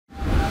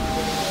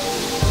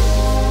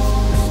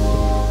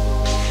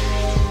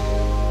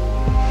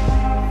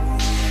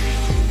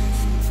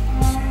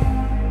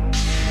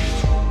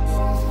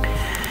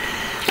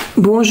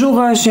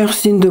Bonjour chers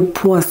signes de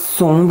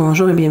poisson,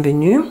 bonjour et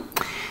bienvenue.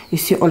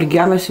 Ici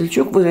Olga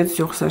Vassilchuk, vous êtes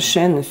sur sa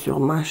chaîne, sur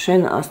ma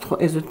chaîne Astro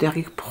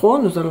Ésotérique Pro.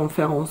 Nous allons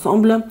faire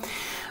ensemble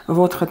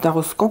votre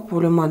taroscope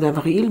pour le mois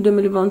d'avril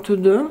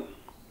 2022.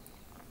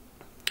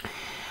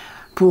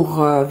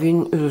 Pour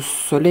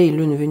Soleil,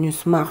 Lune,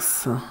 Vénus,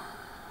 Mars,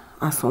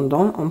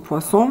 ascendant en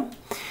poisson.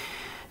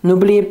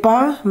 N'oubliez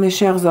pas, mes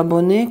chers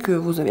abonnés, que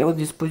vous avez à votre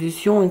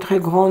disposition une très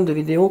grande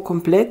vidéo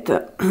complète,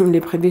 les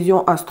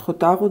prévisions Astro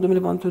Tarot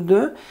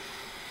 2022,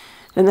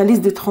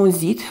 l'analyse des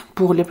transits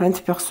pour les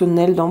planètes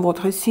personnelles dans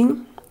votre signe,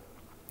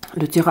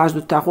 le tirage de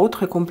tarot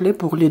très complet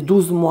pour les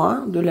 12 mois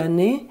de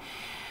l'année.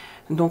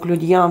 Donc le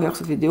lien vers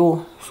cette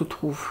vidéo se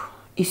trouve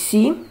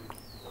ici.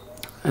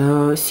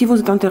 Si vous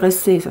êtes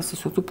intéressé, ça c'est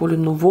surtout pour les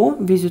nouveaux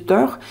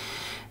visiteurs,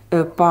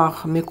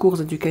 par mes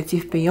cours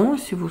éducatifs payants,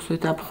 si vous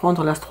souhaitez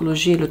apprendre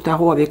l'astrologie et le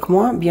tarot avec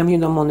moi, bienvenue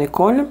dans mon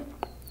école.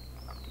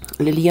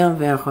 Les liens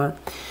vers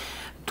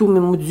tous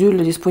mes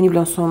modules disponibles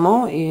en ce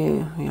moment et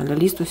la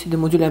liste aussi des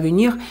modules à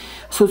venir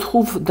se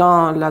trouvent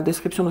dans la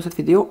description de cette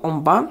vidéo en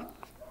bas.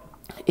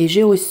 Et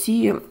j'ai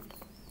aussi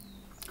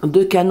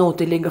deux canaux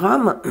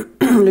Telegram.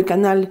 Le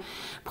canal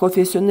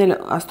professionnel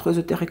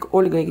astro-ésotérique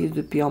Olga existe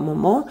depuis un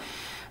moment.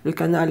 Le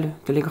canal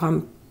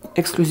Telegram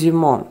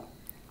exclusivement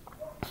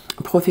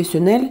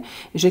professionnel.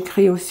 J'ai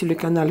créé aussi le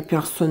canal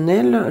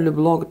personnel, le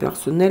blog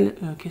personnel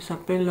qui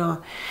s'appelle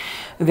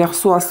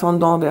Verseau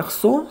Ascendant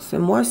Verseau. C'est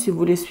moi, si vous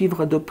voulez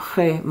suivre de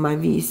près ma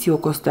vie ici au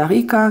Costa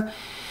Rica,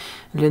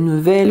 les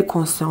nouvelles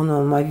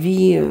concernant ma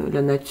vie,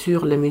 la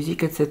nature, la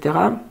musique, etc.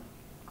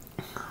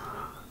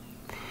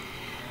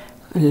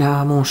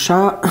 Mon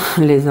chat,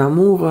 les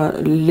amours,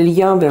 les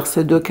liens vers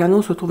ces deux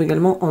canaux se trouvent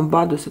également en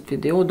bas de cette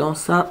vidéo dans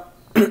sa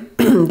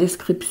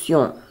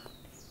description.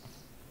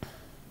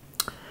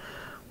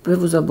 Vous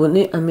pouvez vous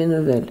abonner à mes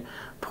nouvelles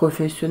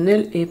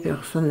professionnelles et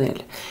personnelles.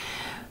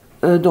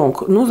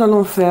 Donc, nous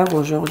allons faire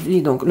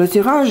aujourd'hui, donc le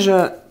tirage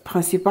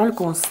principal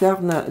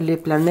concerne les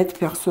planètes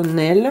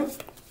personnelles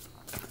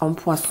en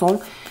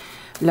poisson.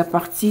 La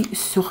partie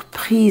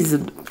surprise,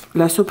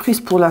 la surprise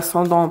pour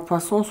l'ascendant en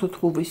poisson se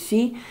trouve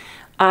ici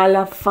à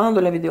la fin de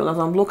la vidéo, dans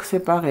un bloc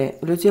séparé.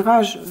 Le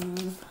tirage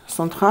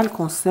central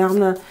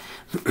concerne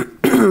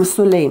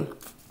Soleil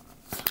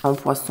en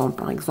poisson,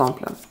 par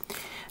exemple.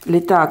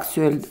 L'état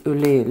actuel,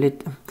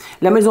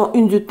 la maison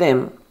 1 du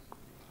thème,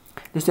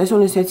 les situations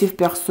d'initiative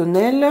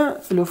personnelle,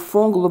 le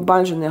fond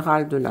global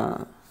général de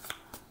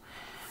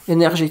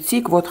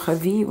l'énergétique, votre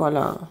vie,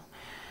 voilà,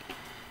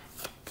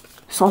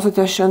 sans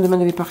s'attacher à un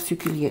domaine de vie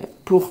particulier.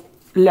 Pour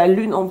la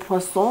lune en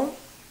poisson,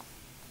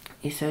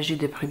 il s'agit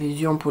des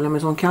prévisions pour la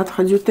maison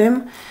 4 du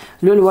thème,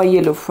 le loyer,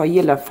 le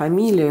foyer, la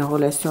famille, les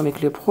relations avec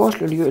les proches,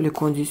 le lieu, les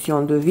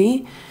conditions de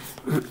vie,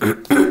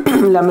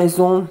 la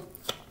maison,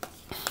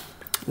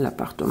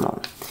 l'appartement.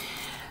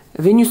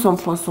 Vénus en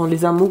poisson,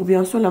 les amours,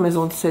 bien sûr, la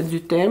maison 7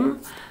 du thème,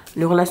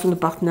 les relations de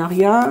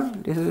partenariat,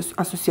 les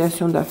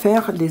associations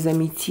d'affaires, les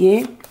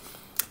amitiés,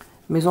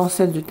 maison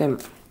 7 du thème.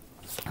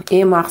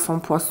 Et Mars en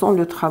poisson,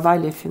 le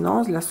travail, les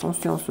finances,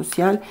 l'ascension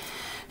sociale,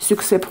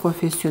 succès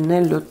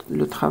professionnel,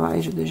 le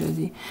travail, j'ai déjà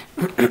dit.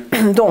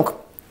 Donc,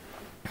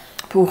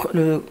 pour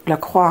la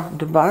croix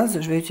de base,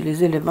 je vais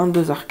utiliser les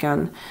 22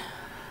 arcanes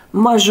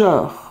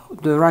majeurs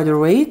de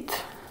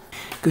Rider-Waite,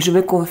 que je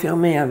vais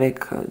confirmer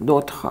avec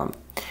d'autres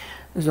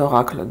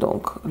oracles.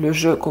 Donc, le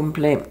jeu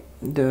complet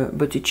de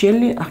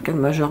Botticelli, arcane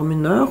majeur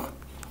mineur,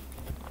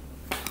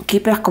 qui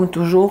perd comme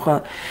toujours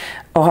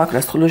oracle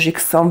astrologique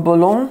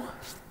Sambolon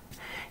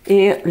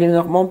et les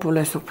Normands pour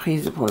la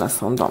surprise pour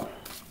l'ascendant.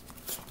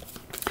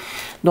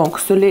 Donc,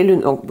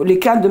 les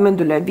 4 domaines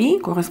de la vie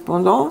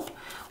correspondant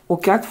aux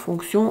 4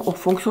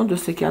 fonctions, de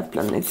ces 4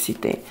 planètes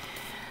citées.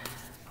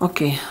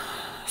 Ok.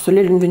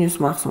 Soleil, Lune,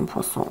 Vénus, Mars en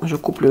poisson. Je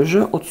coupe le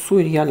jeu. Au-dessous,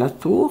 il y a la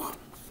tour.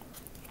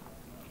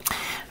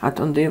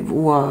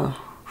 Attendez-vous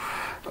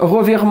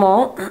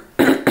revirement.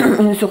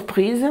 Une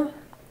surprise.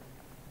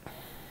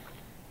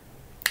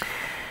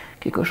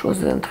 Quelque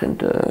chose est en train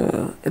de...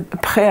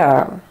 prêt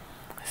à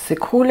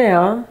s'écrouler.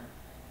 Hein?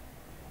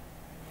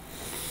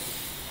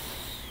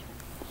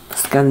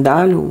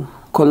 Scandale ou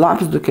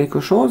collapse de quelque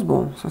chose.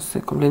 Bon, ça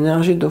c'est comme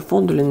l'énergie de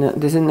fond,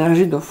 des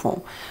énergies de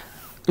fond.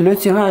 Le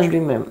tirage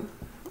lui-même.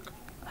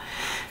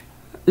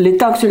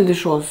 L'état actuel des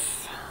choses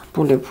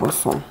pour les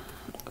poissons,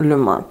 le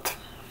mat.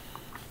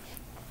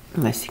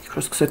 C'est quelque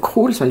chose qui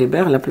s'écroule, ça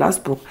libère la place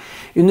pour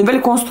une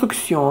nouvelle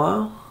construction.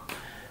 Hein?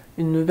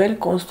 Une nouvelle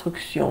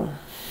construction.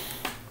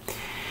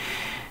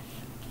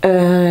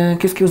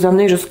 Qu'est-ce qui vous a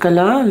amené jusqu'à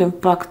là?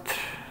 L'impact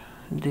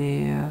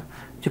du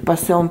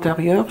passé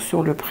antérieur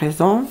sur le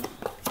présent.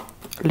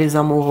 Les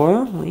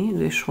amoureux, oui,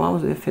 des choix,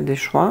 vous avez fait des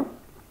choix.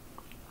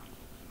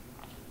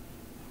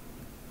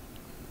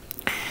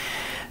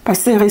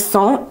 Passé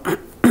récent.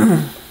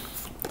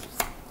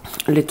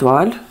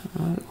 L'étoile,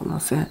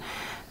 commencez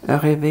à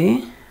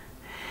rêver.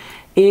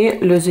 Et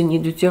le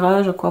zénith du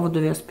tirage, à quoi vous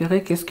devez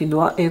aspirer, qu'est-ce qui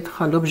doit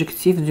être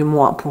l'objectif du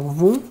mois pour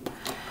vous?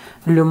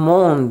 Le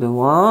monde,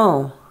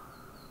 waouh!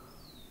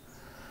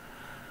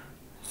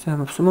 C'est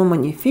absolument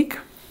magnifique.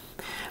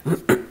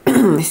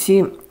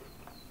 Ici,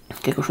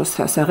 quelque chose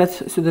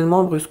s'arrête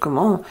soudainement,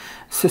 brusquement,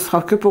 ce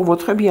sera que pour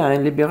votre bien,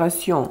 une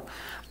libération.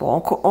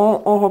 Bon,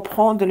 on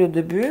reprend dès le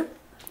début,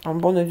 en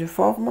bonne et due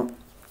forme.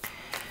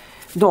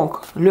 Donc,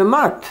 le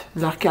mat,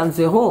 l'arcane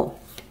 0,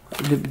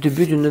 le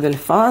début d'une nouvelle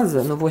phase,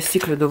 un nouveau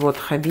cycle de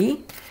votre vie.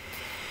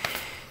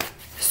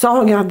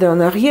 Sans regarder en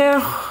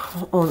arrière,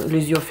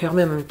 les yeux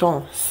fermés en même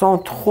temps, sans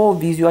trop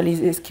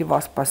visualiser ce qui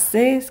va se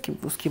passer, ce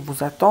qui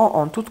vous attend,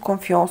 en toute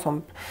confiance,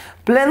 en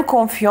pleine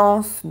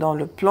confiance dans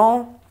le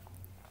plan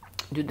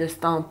du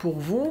destin pour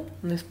vous,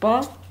 n'est-ce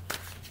pas?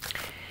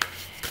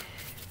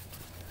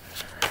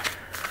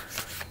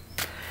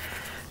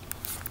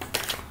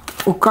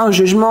 Aucun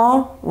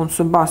jugement, on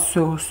se base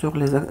sur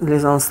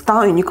les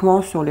instants,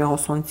 uniquement sur les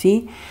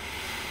ressentis,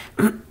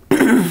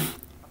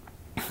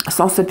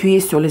 sans s'appuyer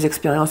sur les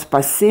expériences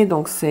passées.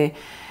 Donc c'est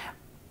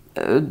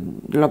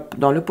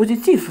dans le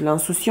positif,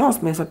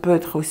 l'insouciance, mais ça peut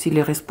être aussi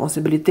les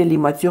responsabilités,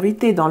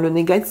 l'immaturité dans le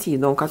négatif.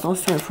 Donc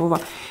attention, il faut voir.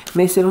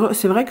 Mais c'est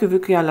vrai que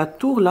vu qu'il y a la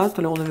tour là, tout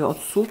à l'heure on avait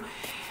au-dessous,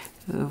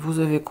 vous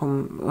avez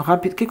comme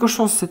quelque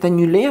chose s'est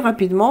annulé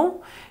rapidement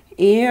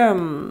et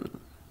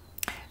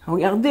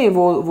regardez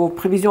vos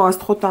prévisions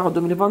astro-tarot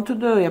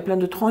 2022, il y a plein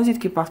de transits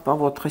qui passent par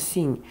votre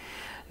signe.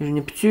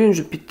 Neptune,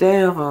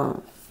 Jupiter.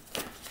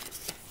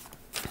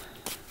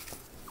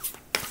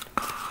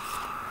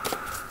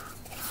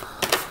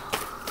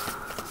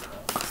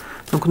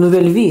 Donc,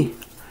 nouvelle vie,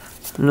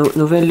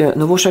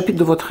 nouveau chapitre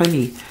de votre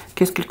vie.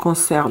 Qu'est-ce qu'il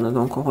concerne?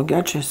 Donc, on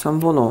regarde chez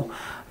Sambono.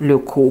 Le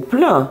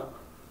couple,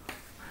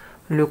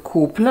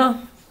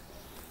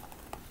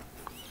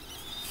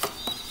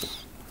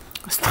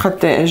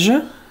 stratège,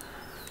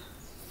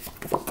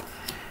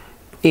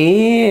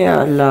 et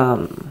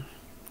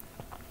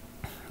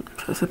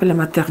ça s'appelle la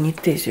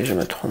maternité, si je ne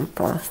me trompe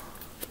pas.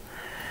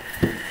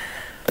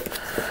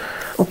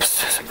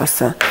 Oups, c'est pas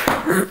ça.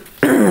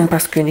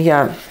 Parce qu'il y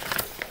a...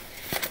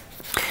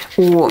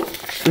 ou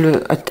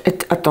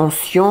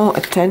attention,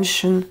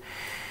 attention,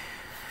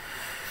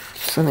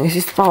 ça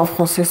n'existe pas en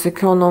français, c'est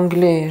qu'en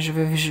anglais. Je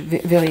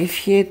vais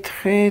vérifier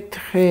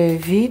très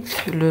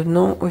vite le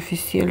nom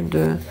officiel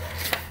de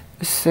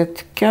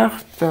cette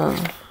carte.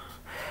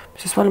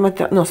 C'est soit la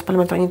maternité, non, c'est pas la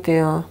maternité,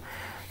 hein.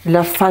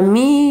 La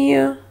famille,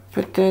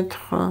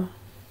 peut-être.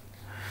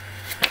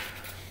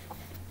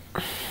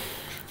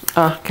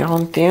 Ah,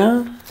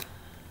 41.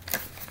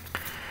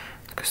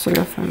 Que c'est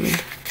la famille.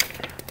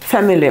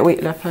 Famille, oui,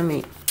 la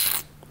famille.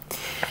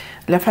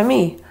 La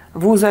famille.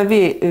 Vous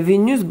avez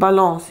Vénus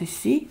balance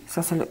ici.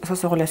 Ça,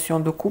 c'est relation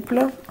de couple.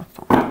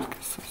 Attends, parce que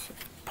ça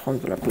prend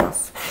de la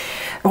place.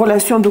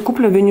 Relation de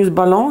couple, Vénus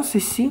balance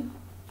ici.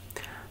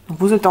 Donc,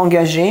 vous êtes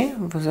engagé.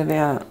 Vous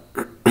avez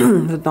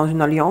vous êtes dans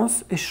une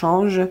alliance,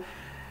 échange,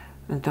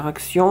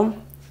 interaction,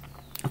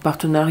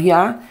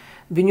 partenariat.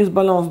 Vénus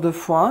balance 2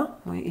 fois.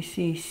 Oui,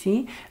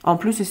 ici. En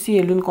plus, ici, il y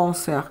a lune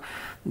cancer.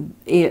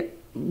 Et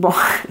bon...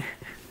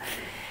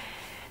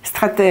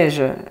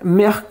 Stratège,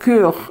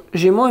 Mercure,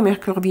 Gémeaux et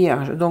Mercure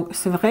Vierge. Donc,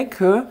 c'est vrai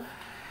que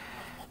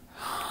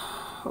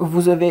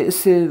vous avez,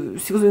 si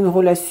vous avez une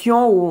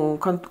relation ou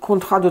un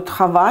contrat de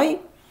travail,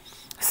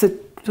 ça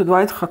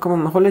doit être quand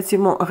même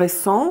relativement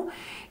récent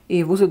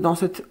et vous êtes dans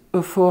cette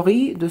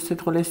euphorie de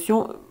cette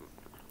relation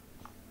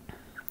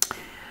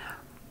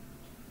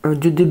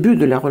du début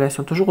de la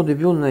relation. Toujours au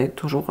début, on est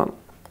toujours...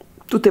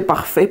 tout est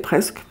parfait,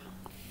 presque.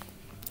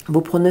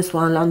 Vous prenez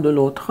soin l'un de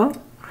l'autre.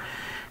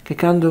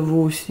 Quelqu'un de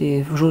vous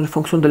aussi, joue en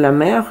fonction de la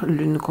mère,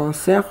 lune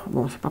cancer,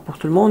 bon, c'est pas pour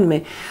tout le monde,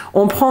 mais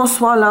on prend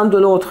soin l'un de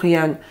l'autre, il y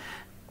a une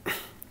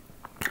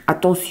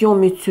attention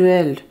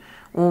mutuelle,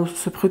 on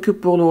se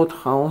préoccupe pour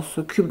l'autre, on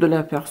s'occupe de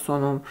la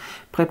personne, on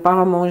prépare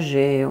à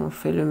manger, on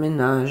fait le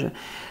ménage,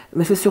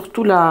 mais c'est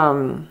surtout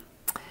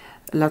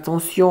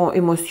l'attention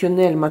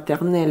émotionnelle,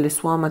 maternelle, les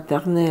soins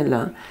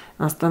maternels,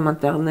 instinct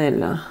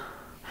maternel.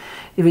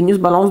 Et Vénus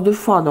balance 2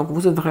 fois, donc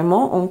vous êtes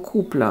vraiment en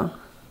couple.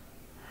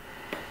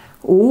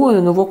 Ou un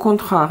nouveau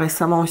contrat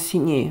récemment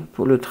signé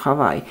pour le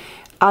travail.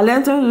 À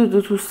l'intérieur de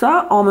tout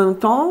ça, en même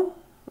temps,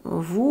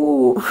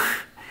 vous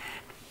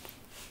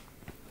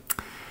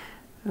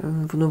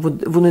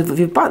ne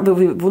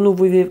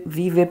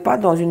vivez pas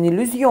dans une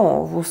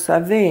illusion. Vous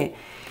savez,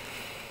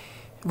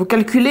 vous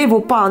calculez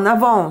vos pas en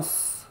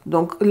avance.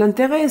 Donc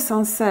l'intérêt est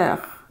sincère,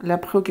 la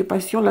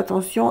préoccupation,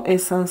 l'attention est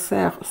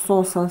sincère,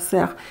 sont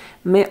sincères.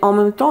 Mais en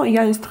même temps, il y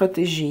a une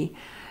stratégie.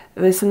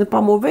 Mais ce n'est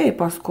pas mauvais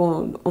parce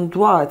qu'on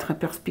doit être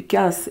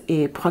perspicace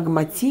et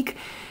pragmatique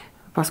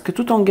parce que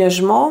tout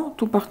engagement,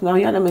 tout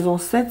partenariat à la maison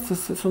 7,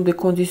 ce sont des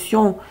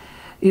conditions.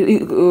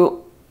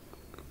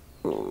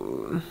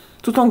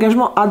 Tout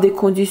engagement a des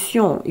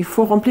conditions. Il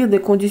faut remplir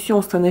des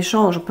conditions, c'est un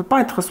échange. On ne peut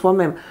pas être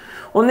soi-même.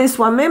 On est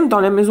soi-même dans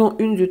la maison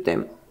 1 du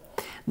thème.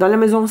 Dans la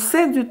maison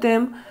 7 du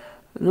thème,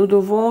 nous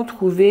devons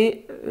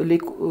trouver les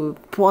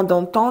points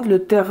d'entente,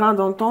 le terrain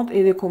d'entente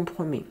et les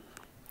compromis.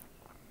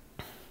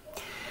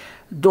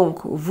 Donc,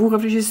 vous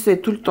réfléchissez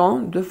tout le temps,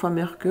 2 fois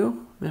Mercure,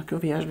 Mercure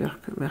Vierge,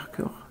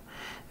 Mercure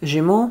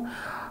Gémeaux,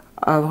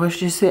 vous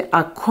réfléchissez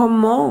à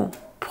comment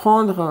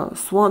prendre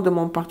soin de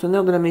mon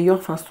partenaire de la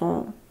meilleure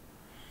façon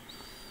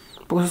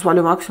pour que ce soit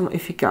le maximum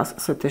efficace,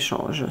 cet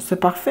échange. C'est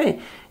parfait.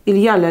 Il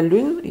y a la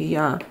lune, il y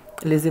a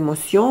les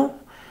émotions,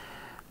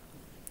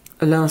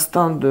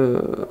 l'instinct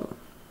de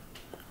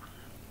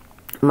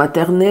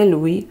maternel,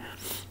 oui.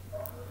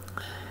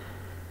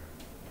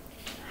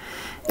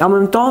 Et en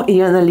même temps, il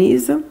y a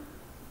l'analyse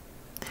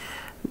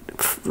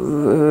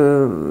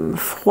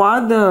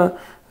froide,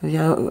 il y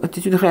a une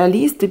attitude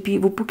réaliste, et puis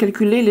vous pouvez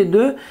calculer les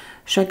deux,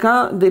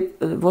 chacun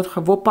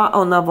vos pas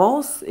en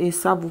avance, et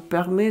ça vous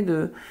permet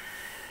de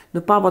ne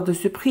pas avoir de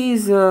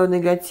surprise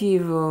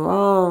négative.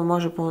 Oh, moi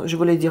je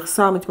voulais dire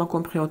ça, mais tu m'as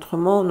compris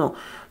autrement. Non,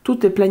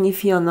 tout est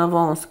planifié en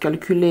avance,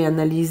 calculé,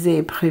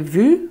 analysé,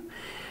 prévu,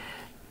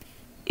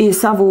 et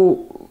ça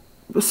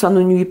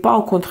ne nuit pas,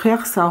 au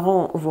contraire, ça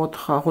rend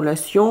votre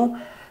relation,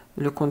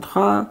 le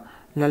contrat,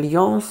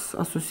 l'alliance,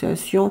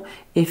 association,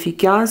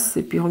 efficace.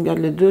 Et puis regarde,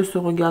 les deux se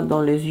regardent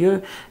dans les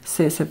yeux,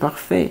 c'est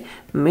parfait.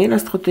 Mais la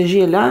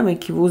stratégie est là, mais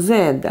qui vous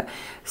aide.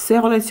 C'est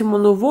relativement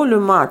nouveau, le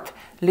mat.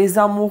 Les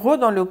amoureux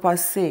dans le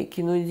passé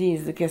qui nous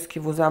disent qu'est-ce qui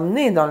vous a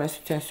amené dans la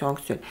situation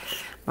actuelle.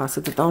 Ben,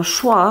 c'était un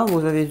choix, hein.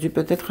 Vous avez dû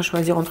peut-être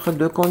choisir entre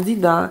deux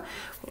candidats,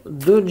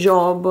 deux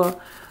jobs,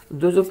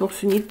 deux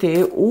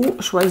opportunités, ou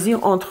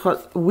choisir entre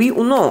oui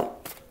ou non,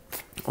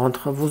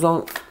 entre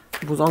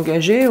vous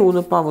engager ou ne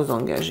pas vous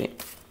engager.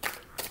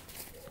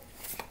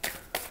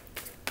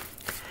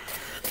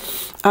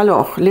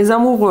 Alors, les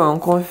amoureux, on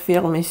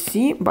confirme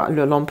ici, bah,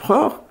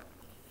 l'empereur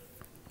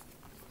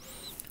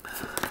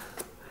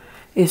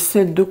et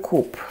 7 de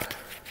coupe.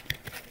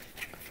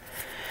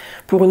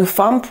 Pour une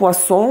femme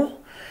poisson,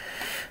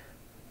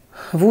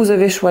 vous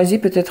avez choisi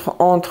peut-être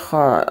entre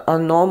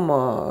un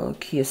homme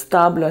qui est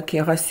stable, qui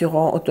est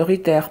rassurant,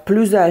 autoritaire,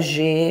 plus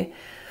âgé,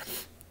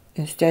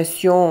 une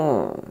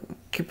situation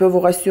qui peut vous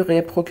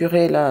rassurer,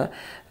 procurer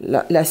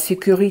la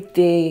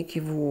sécurité, qui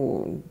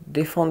vous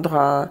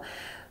défendra,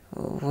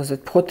 vous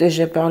êtes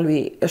protégé par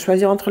lui.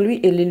 Choisir entre lui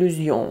et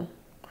l'illusion,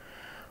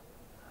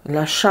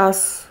 la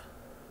chasse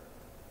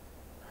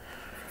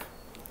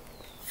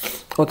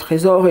au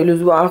trésor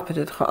illusoire,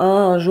 peut-être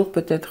un jour,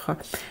 peut-être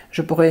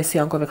je pourrais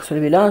essayer encore avec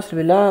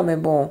celui-là, mais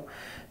bon,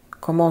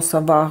 comment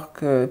savoir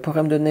que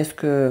pourrait me donner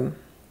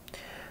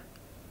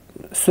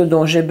ce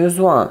dont j'ai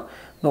besoin.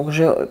 Donc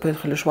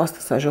peut-être le choix c'est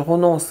ça, je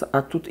renonce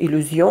à toute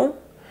illusion,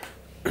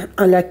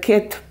 à la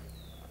quête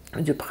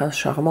du prince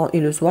charmant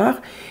illusoire,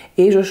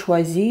 et je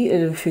choisis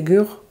une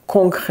figure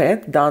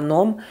concrète d'un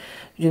homme,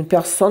 d'une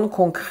personne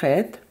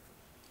concrète,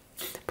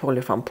 pour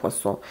les femmes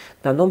poissons,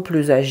 d'un homme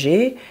plus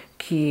âgé,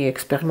 qui est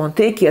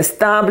expérimenté, qui est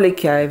stable,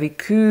 qui a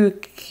vécu,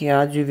 qui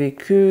a du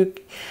vécu,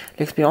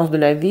 l'expérience de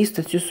la vie,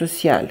 statut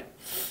social.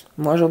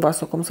 Moi, je vois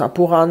ça comme ça.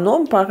 Pour un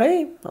homme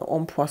pareil,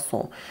 homme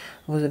poisson,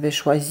 vous avez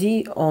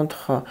choisi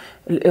entre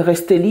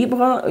rester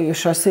libre,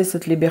 chasser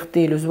cette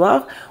liberté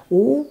illusoire,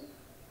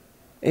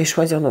 et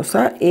choisir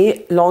ça,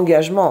 et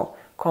l'engagement,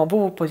 quand vous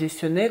vous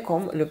positionnez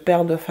comme le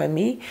père de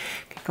famille,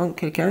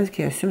 quelqu'un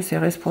qui assume ses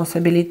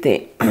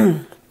responsabilités.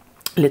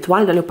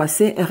 L'étoile dans le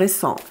passé est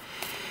récent.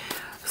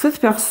 Cette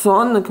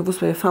personne, que vous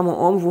soyez femme ou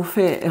homme, vous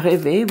fait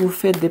rêver, vous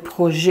faites des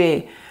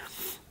projets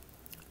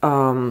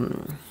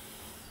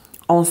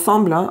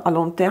ensemble, hein, à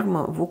long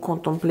terme, vous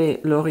contemplez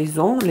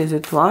l'horizon, les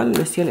étoiles,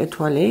 le ciel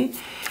étoilé.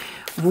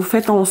 Vous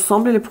faites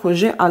ensemble les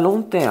projets à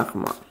long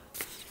terme.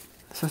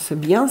 Ça, c'est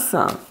bien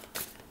ça.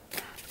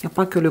 Il n'y a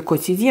pas que le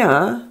quotidien.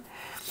 Hein?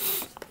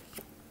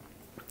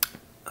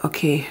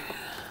 Ok.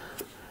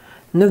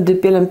 9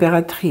 d'épée,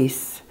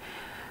 l'impératrice.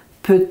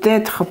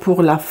 Peut-être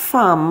pour la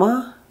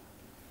femme,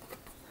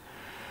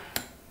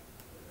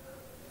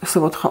 c'est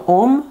votre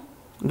homme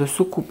de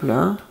ce couple,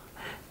 hein,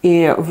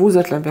 et vous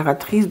êtes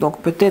l'impératrice,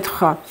 donc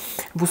peut-être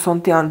vous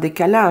sentez un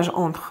décalage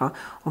entre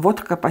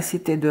votre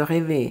capacité de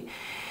rêver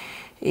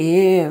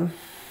et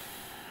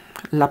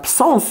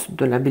l'absence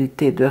de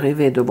l'habileté de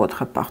rêver de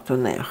votre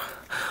partenaire.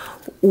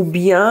 Ou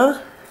bien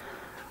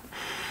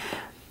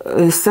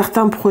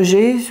certains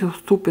projets,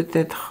 surtout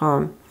peut-être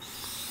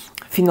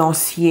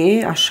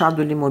financiers, achat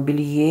de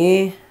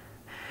l'immobilier,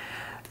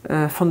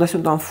 fondation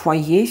d'un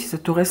foyer, si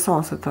c'est tout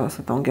récent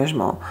cet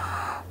engagement.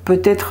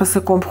 Peut-être ce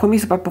compromis,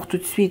 c'est pas pour tout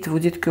de suite. Vous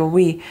dites que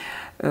oui,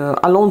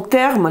 à long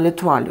terme,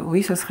 l'étoile,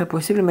 oui, ça serait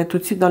possible, mais tout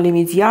de suite dans les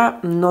médias,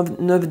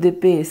 9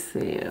 d'épée,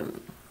 c'est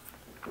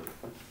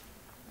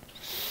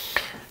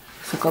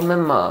quand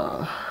même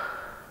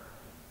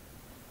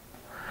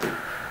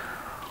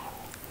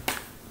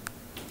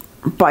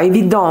pas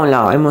évident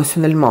là,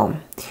 émotionnellement.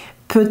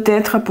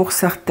 Peut-être pour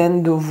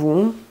certaines de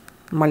vous,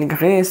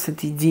 malgré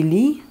cette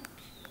idyllie,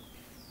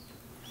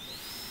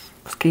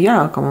 parce qu'il y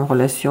a comme une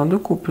relation de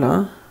couple,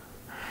 hein,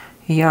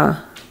 il y a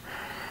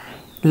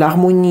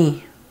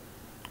l'harmonie,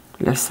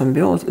 la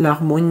symbiose,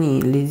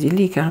 l'harmonie,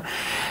 l'idyllique. Hein.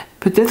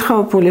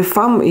 Peut-être pour les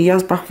femmes, il y a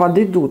parfois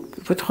des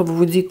doutes. Peut-être vous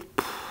vous dites,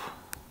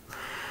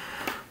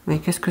 mais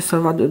qu'est-ce que ça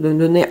va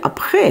donner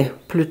après,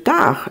 plus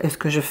tard? Est-ce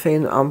que je fais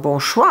un bon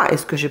choix?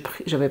 Est-ce que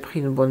j'avais pris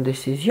une bonne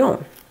décision?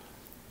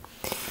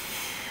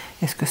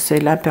 Est-ce que c'est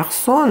la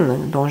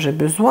personne dont j'ai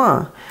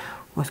besoin?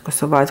 Ou est-ce que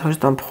ça va être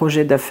juste un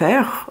projet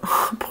d'affaires,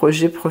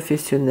 projet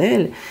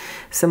professionnel?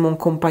 C'est mon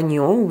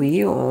compagnon,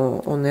 oui,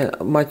 on est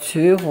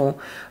mature, on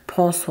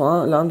prend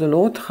soin l'un de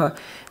l'autre.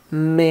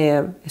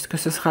 Mais est-ce que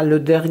ce sera le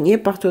dernier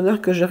partenaire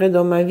que j'aurai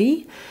dans ma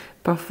vie?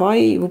 Parfois,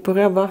 vous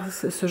pourrez avoir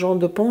ce genre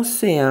de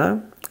pensée,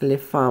 hein, les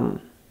femmes.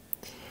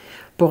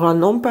 Pour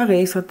un homme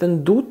pareil, certains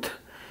doutes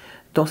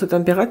dans cette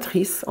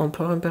impératrice,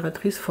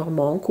 empereur-impératrice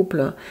formant en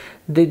couple,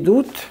 des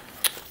doutes.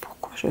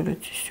 Pourquoi j'ai le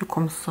tissu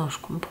comme ça? Je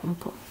comprends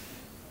pas.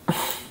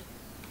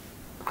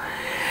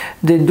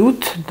 Des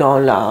doutes dans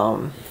la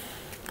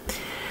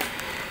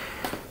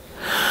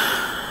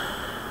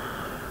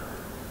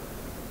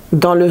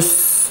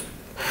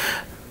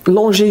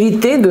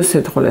longévité de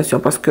cette relation,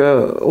 parce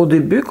que au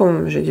début,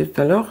 comme j'ai dit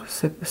tout à l'heure,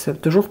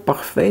 c'est toujours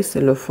parfait,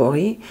 c'est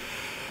l'euphorie,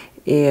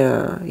 et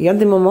il y a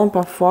des moments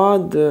parfois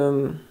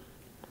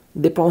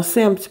des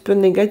pensées un petit peu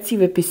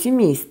négatives et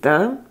pessimistes,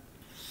 hein,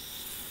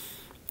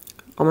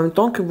 en même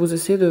temps que vous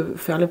essayez de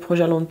faire les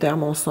projets à long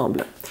terme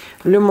ensemble.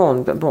 Le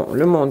monde, bon,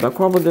 le monde, à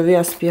quoi vous devez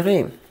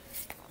aspirer?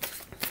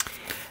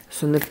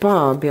 Ce n'est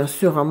pas, bien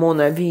sûr, à mon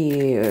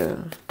avis,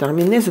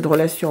 terminer cette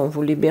relation,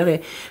 vous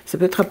libérer. C'est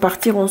peut-être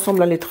partir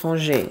ensemble à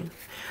l'étranger,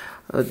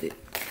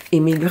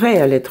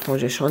 émigrer à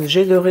l'étranger,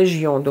 changer de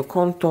région, de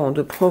canton,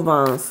 de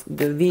province,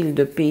 de ville,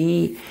 de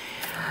pays,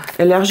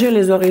 élargir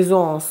les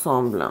horizons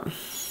ensemble.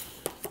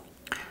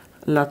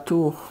 La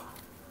tour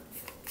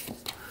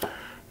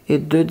et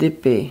 2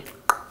 d'épée.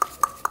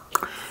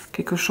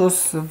 Quelque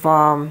chose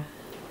va...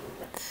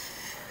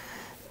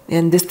 Il y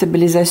a une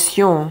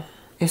déstabilisation.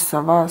 Et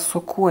ça va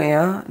secouer.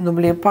 Hein?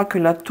 N'oubliez pas que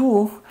la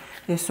tour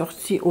est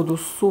sortie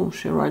au-dessous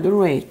chez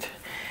Rider-Waite.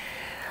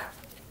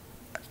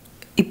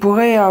 Il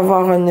pourrait y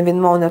avoir un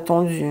événement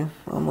inattendu,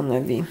 à mon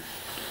avis.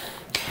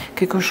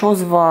 Quelque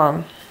chose va...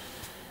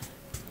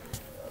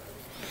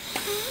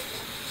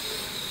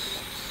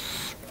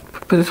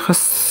 peut-être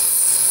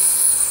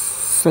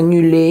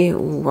s'annuler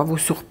ou va vous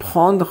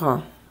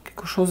surprendre.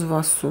 Quelque chose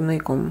va sonner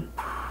comme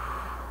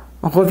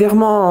un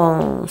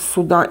revirement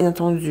soudain,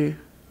 inattendu.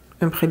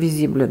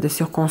 Imprévisible, des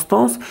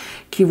circonstances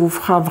qui vous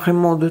fera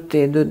vraiment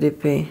douter de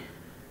d'épée.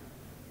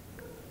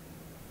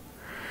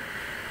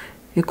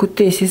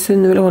 Écoutez, si c'est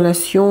une nouvelle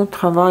relation,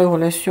 travail,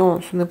 relation,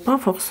 ce n'est pas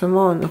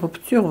forcément une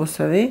rupture, vous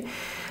savez.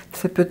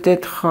 C'est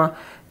peut-être,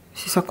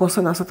 si ça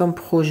concerne un certain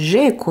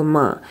projet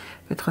commun,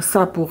 peut-être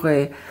ça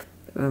pourrait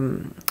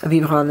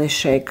vivre un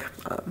échec,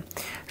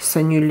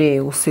 s'annuler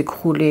ou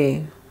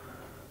s'écrouler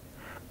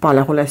par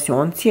la relation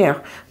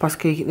entière, parce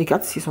que les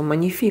cartes ici sont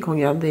magnifiques.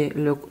 Regardez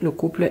le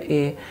couple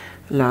et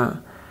la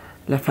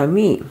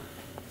famille.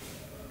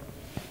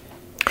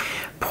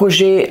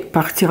 Projet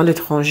partir à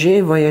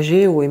l'étranger,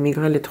 voyager ou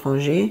émigrer à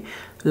l'étranger.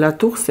 La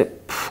tour, c'est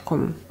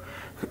comme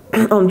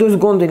en 2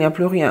 secondes, il n'y a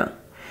plus rien.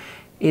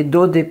 Et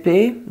 2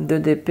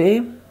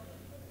 d'épée,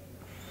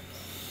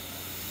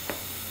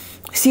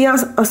 s'il y a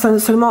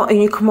seulement,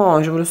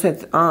 uniquement, je vous le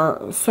souhaite, un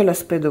seul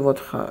aspect de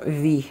votre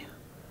vie,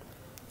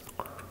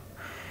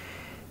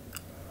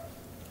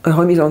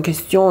 remise en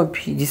question et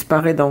puis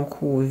disparaît d'un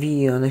coup,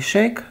 vie un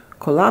échec,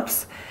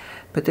 collapse,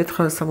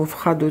 peut-être ça vous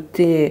fera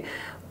douter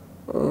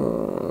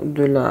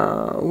de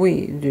la,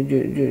 oui,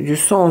 du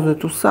sens de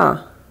tout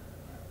ça.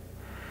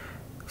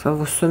 Ça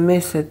vous semer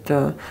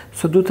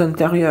ce doute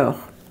intérieur.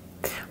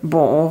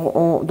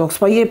 Bon, donc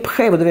soyez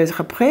prêts, vous devez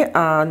être prêts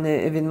à un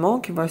événement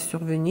qui va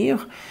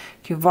survenir,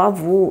 qui va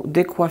vous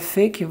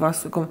décoiffer, qui va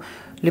comme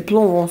les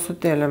plombs vont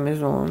sauter à la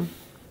maison. Hein.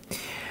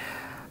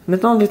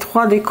 Maintenant, les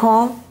 3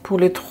 décans pour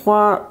les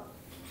 3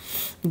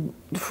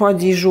 fois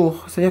 10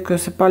 jours. C'est-à-dire que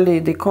ce n'est pas les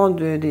décans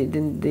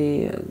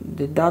des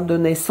dates de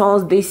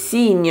naissance, des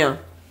signes.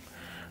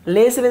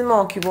 Les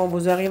événements qui vont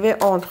vous arriver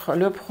entre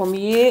le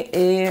 1er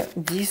et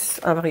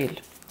 10 avril.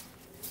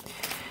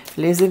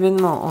 Les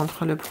événements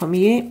entre le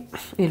 1er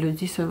et le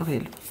 10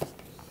 avril.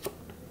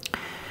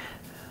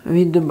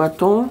 8 de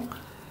bâton.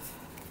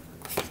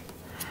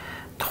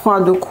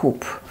 3 de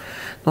coupe.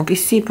 Donc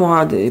ici, il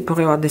pourrait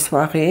y avoir des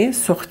soirées,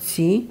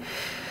 sorties,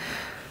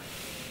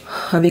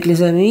 avec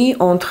les amis,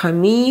 entre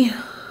amis,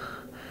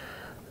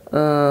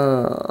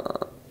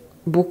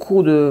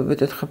 beaucoup de,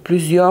 peut-être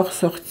plusieurs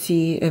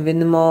sorties,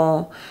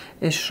 événements,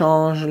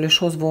 échanges, les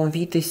choses vont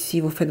vite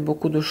ici, vous faites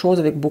beaucoup de choses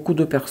avec beaucoup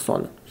de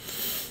personnes,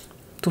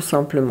 tout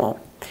simplement.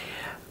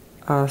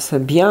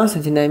 C'est bien, c'est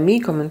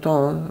dynamique, en même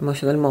temps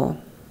émotionnellement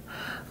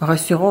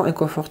rassurant et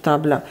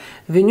confortable.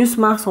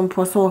 Vénus-Mars en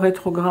poisson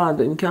rétrograde,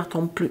 une carte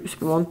en plus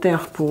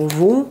supplémentaire pour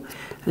vous,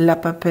 la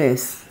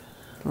papesse.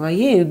 Vous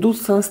voyez, le doute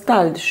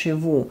s'installe chez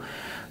vous.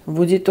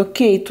 Vous dites,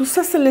 ok, tout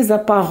ça c'est les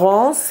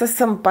apparences, c'est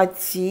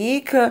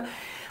sympathique,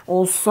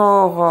 on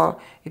sort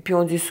et puis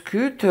on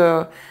discute,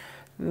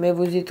 mais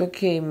vous dites,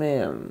 ok,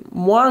 mais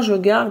moi je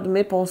garde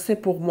mes pensées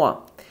pour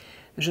moi.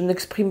 Je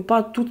n'exprime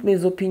pas toutes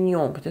mes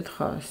opinions,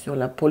 peut-être sur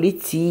la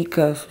politique,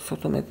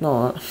 surtout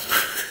maintenant. Hein.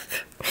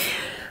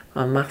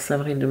 En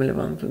mars-avril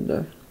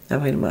 2022,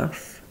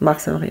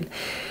 mars-avril.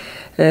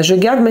 Je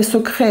garde mes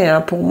secrets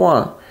hein, pour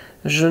moi.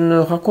 Je ne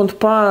raconte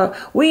pas,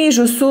 oui,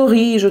 je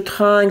souris, je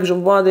trinque, je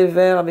bois des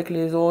verres avec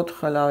les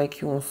autres, là, avec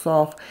qui on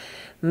sort.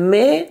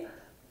 Mais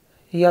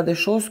il y a des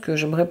choses que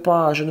j'aimerais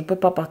pas, je ne peux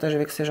pas partager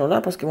avec ces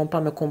gens-là parce qu'ils vont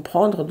pas me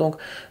comprendre. Donc,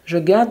 je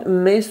garde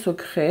mes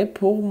secrets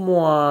pour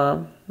moi.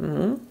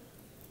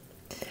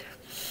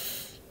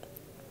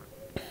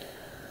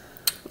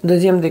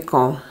 Deuxième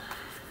décan.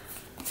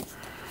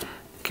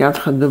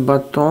 4 de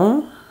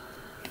bâtons.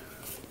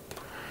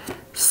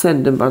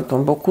 7 de bâtons.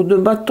 Beaucoup de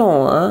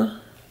bâtons, hein.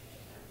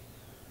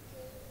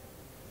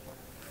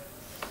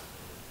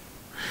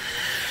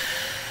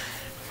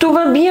 Tout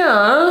va bien,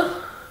 hein.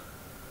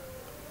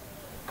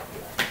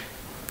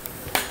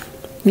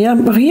 Il n'y a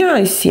rien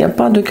ici, il n'y a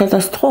pas de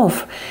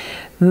catastrophe.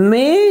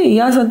 Mais il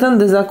y a certains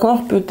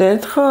désaccords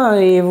peut-être,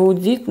 et vous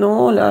dites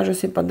non, là je ne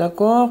suis pas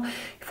d'accord,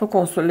 il faut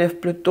qu'on se lève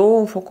plus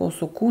tôt, il faut qu'on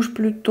se couche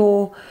plus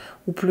tôt,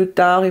 ou plus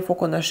tard, il faut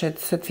qu'on achète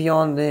cette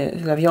viande,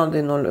 la viande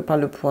et non pas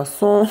le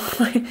poisson.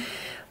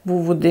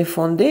 Vous vous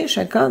défendez,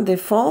 chacun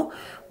défend,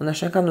 on a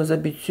chacun nos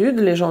habitudes,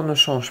 les gens ne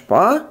changent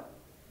pas.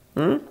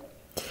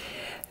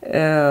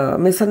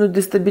 Mais ça ne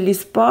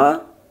déstabilise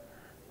pas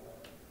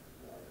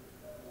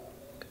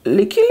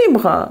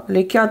l'équilibre,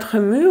 les 4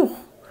 murs,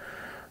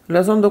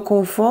 la zone de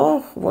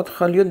confort,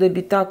 votre lieu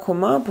d'habitat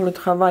commun, pour le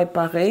travail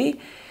pareil,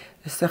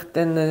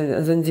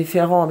 certaines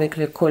indifférents avec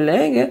les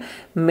collègues,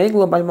 mais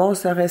globalement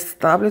ça reste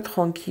stable et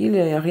tranquille,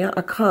 il n'y a rien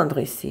à craindre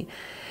ici.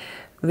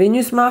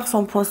 Vénus-Mars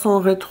en poisson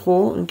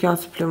rétro, une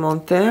carte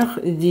supplémentaire,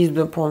 10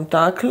 de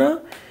pentacles.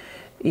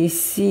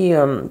 Ici,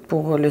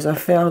 pour les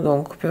affaires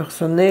donc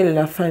personnelles,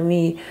 la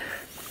famille,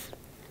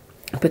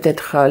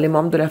 peut-être les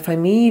membres de la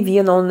famille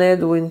viennent en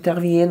aide ou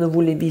interviennent,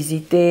 vous les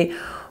visitez,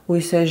 où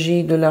il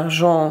s'agit de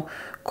l'argent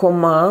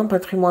commun,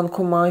 patrimoine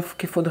commun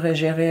qu'il faudrait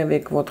gérer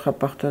avec votre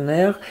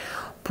partenaire.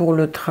 Pour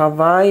le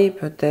travail,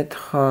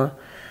 peut-être,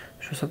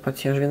 je ne sais pas,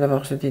 tiens, je viens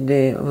d'avoir cette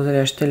idée, vous allez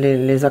acheter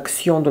les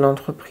actions de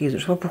l'entreprise. Je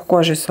ne sais pas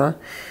pourquoi j'ai ça,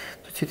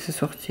 tout de suite c'est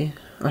sorti,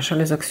 acheter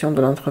les actions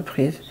de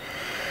l'entreprise.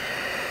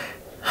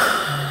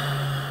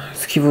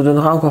 Ce qui vous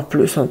donnera encore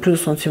plus de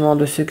sentiment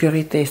de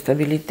sécurité et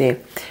stabilité.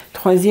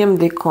 Troisième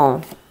décan,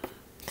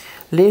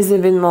 les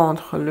événements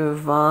entre le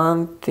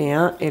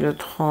 21 et le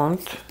 30.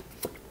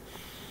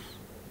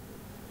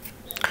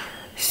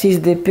 6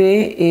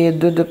 d'épée et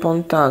 2 de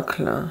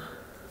pentacle.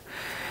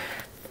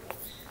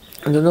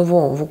 De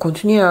nouveau, vous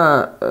continuez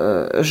à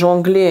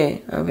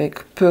jongler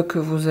avec peu que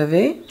vous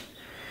avez,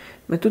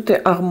 mais tout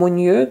est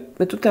harmonieux,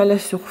 mais tout est à la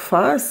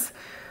surface.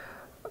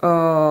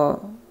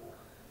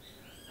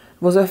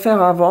 Vos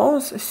affaires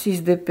avancent,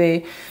 6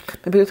 d'épée,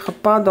 mais peut-être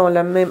pas dans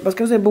la même... Parce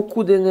que vous avez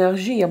beaucoup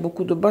d'énergie, il y a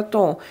beaucoup de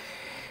bâtons.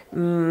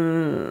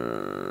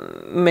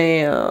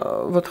 Mais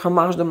votre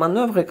marge de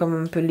manœuvre est quand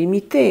même un peu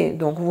limitée.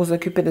 Donc vous vous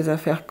occupez des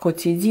affaires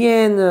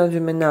quotidiennes, du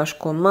ménage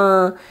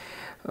commun,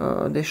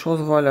 des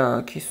choses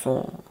voilà, qui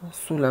sont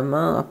sous la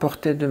main, à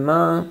portée de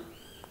main.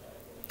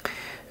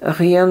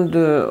 Rien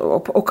de...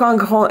 Aucun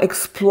grand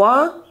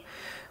exploit.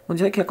 On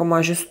dirait qu'il y a comme un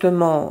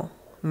ajustement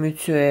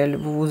mutuel.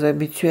 Vous vous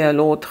habituez à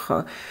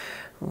l'autre,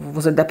 vous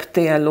vous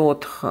adaptez à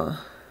l'autre.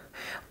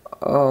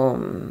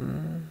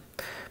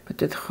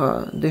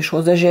 Peut-être des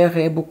choses à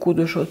gérer, beaucoup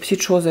de choses,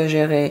 petites choses à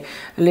gérer,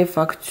 les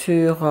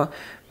factures.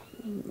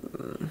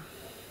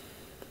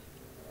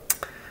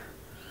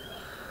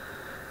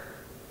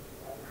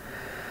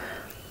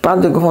 Pas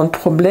de grands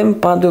problèmes,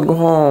 pas de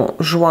grands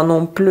joies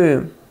non plus.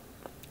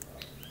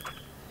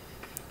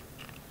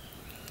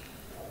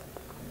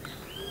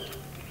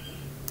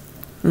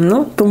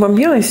 Non, tout va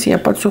bien ici, il n'y a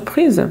pas de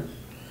surprise.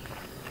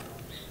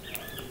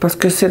 Parce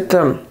que cette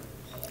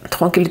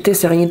tranquillité,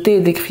 sérénité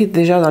est décrite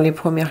déjà dans les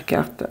premières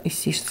cartes,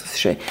 ici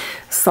chez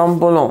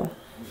Sambolon.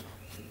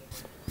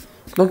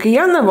 Donc il y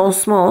a un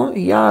avancement,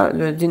 il y a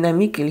le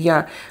dynamique, il y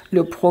a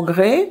le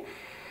progrès,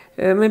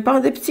 mais par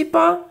des petits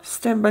pas,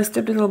 step by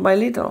step, little by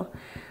little.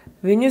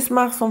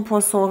 Vénus-Mars en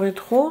poisson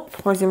rétro,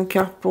 troisième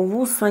carte pour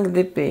vous, 5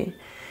 d'épée.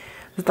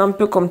 C'est un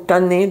peu comme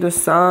tanné de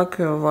ça,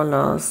 que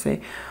voilà,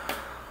 c'est...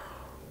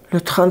 Le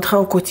train-train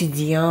au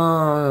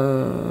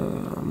quotidien,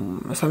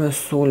 ça me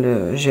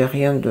saoule, j'ai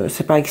rien de...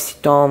 C'est pas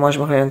excitant, moi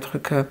j'aimerais un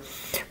truc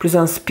plus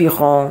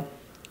inspirant.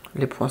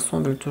 Les poissons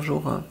veulent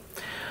toujours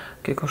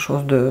quelque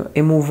chose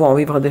d'émouvant,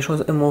 vivre des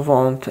choses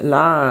émouvantes.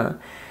 Là,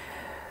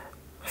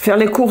 faire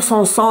les courses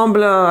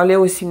ensemble, aller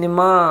au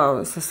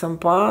cinéma, c'est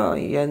sympa.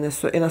 Il y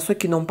en a ceux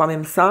qui n'ont pas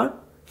même ça.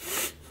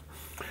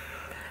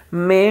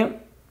 Mais,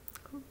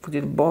 vous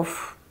dites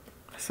bof,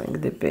 5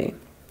 d'épée.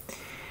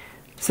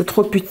 C'est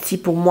trop petit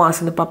pour moi,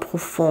 ce n'est pas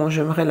profond,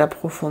 j'aimerais la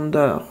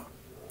profondeur.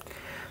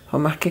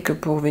 Remarquez que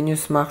pour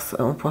Vénus-Mars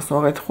en poisson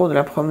rétro de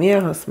la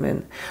première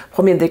semaine,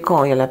 premier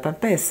décan, il y a la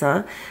papesse,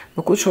 hein?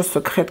 Beaucoup de choses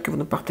secrètes que vous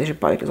ne partagez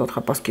pas avec les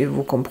autres parce qu'ils ne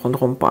vous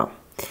comprendront pas.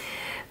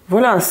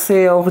 Voilà,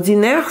 c'est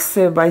ordinaire,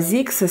 c'est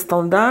basique, c'est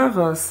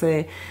standard,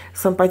 c'est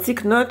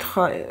sympathique,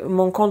 neutre,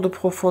 manquant de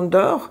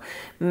profondeur,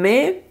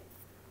 mais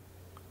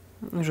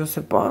je ne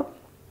sais pas.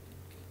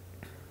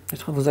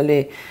 Vous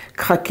allez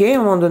craquer à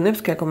un moment donné,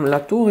 parce qu'il y a comme la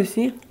tour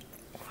ici,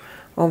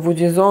 en vous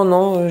disant,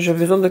 non, j'ai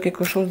besoin de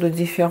quelque chose de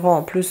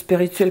différent, plus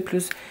spirituel,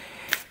 plus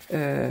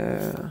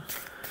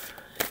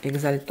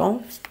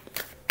exaltant.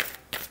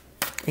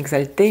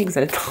 Exalté,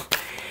 exaltant.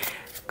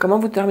 Comment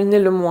vous terminez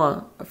le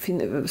mois?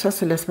 ça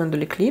c'est la semaine de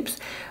l'éclipse.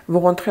 Vous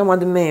rentrez au mois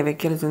de mai avec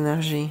quelles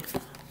énergies?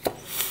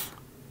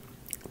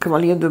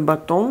 Cavalier de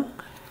bâton,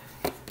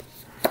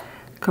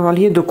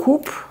 cavalier de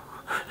coupe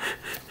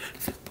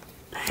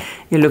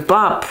et le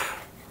pape.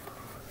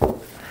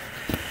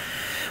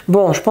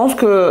 Bon, je pense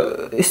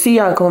que s'il y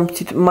a comme une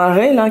petite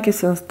marée là qui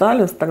s'installe,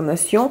 une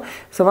stagnation,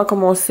 ça va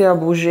commencer à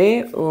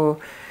bouger au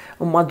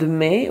mois de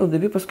mai, au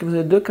début, parce que vous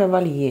avez deux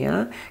cavaliers.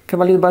 Hein?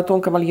 Cavalier de bâton,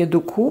 cavalier de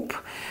coupe.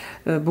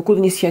 Beaucoup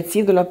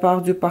d'initiatives de la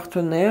part du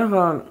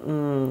partenaire.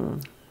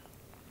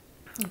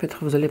 Peut-être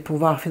vous allez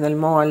pouvoir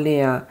finalement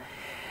aller à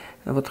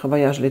votre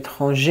voyage à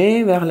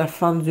l'étranger, vers la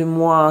fin du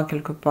mois,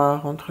 quelque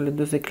part, entre les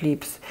deux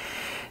éclipses.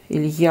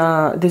 Il y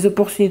a des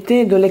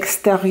opportunités de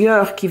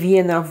l'extérieur qui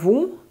viennent à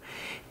vous.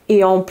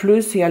 Et en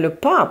plus, il y a le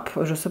pape.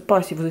 Je ne sais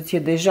pas si vous étiez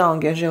déjà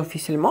engagé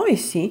officiellement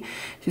ici.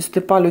 Si ce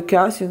n'était pas le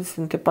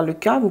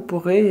cas, vous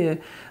pourrez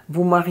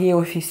vous marier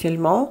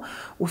officiellement.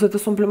 Ou c'est tout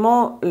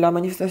simplement la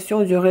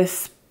manifestation du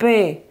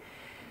respect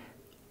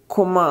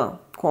commun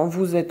quand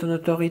vous êtes une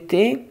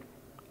autorité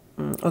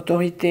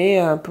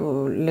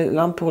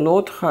l'un pour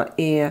l'autre,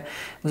 et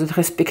vous êtes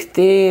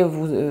respecté,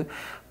 vous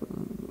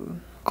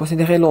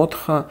considérez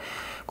l'autre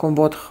comme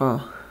votre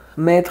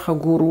maître,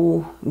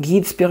 gourou,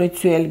 guide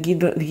spirituel,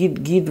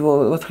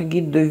 votre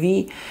guide de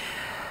vie,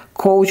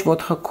 coach,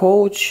 votre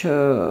coach.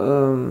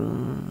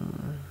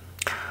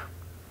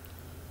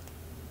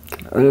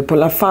 Pour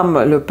la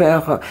femme, le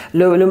père,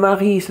 le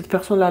mari, cette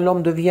personne-là,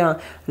 l'homme devient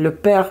le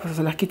père,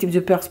 c'est l'archétype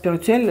du père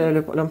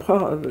spirituel,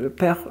 l'empereur, le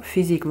père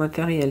physique,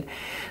 matériel.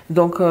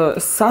 Donc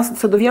ça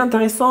devient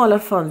intéressant à la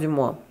fin du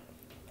mois,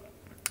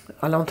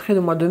 à l'entrée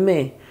du mois de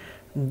mai.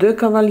 Deux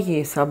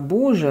cavaliers, ça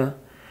bouge,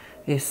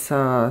 et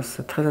ça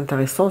c'est très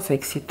intéressant, c'est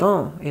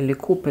excitant, et les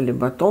coupes et les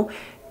bâtons,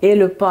 et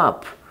le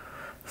pape,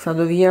 ça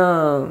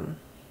devient...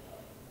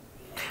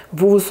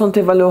 Vous vous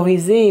sentez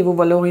valorisé et vous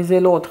valorisez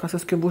l'autre. C'est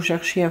ce que vous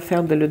cherchez à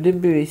faire dès le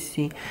début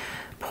ici.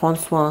 Prendre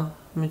soin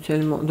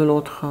mutuellement de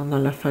l'autre dans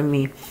la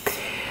famille.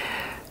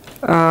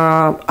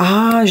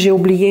 J'ai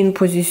oublié une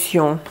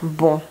position.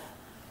 Bon,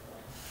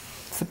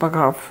 c'est pas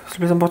grave. C'est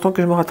plus important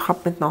que je me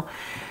rattrape maintenant.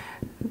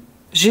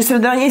 J'ai ce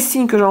dernier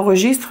signe que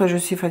j'enregistre. Je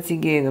suis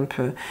fatiguée un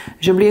peu.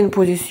 J'ai oublié une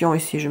position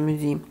ici, je me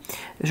dis.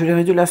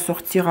 J'aurais dû la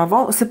sortir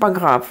avant. C'est pas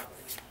grave.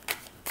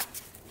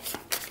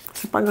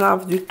 C'est pas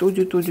grave du tout,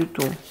 du tout, du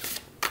tout.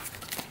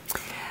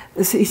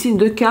 C'est ici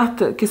deux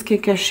cartes. Qu'est-ce qui est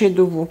caché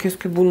de vous? Qu'est-ce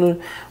que vous ne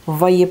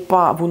voyez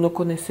pas, vous ne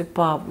connaissez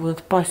pas, vous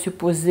n'êtes pas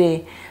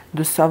supposé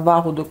de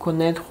savoir ou de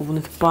connaître, ou vous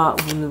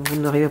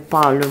n'arrivez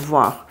pas à le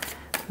voir.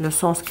 Le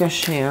sens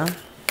caché. Hein?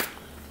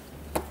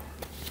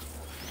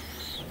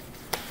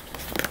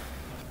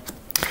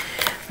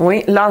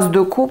 Oui, l'as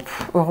de coupe,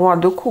 roi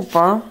de coupe.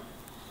 Hein?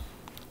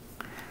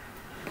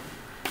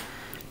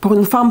 Pour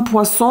une femme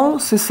poisson,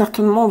 c'est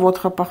certainement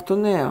votre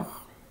partenaire.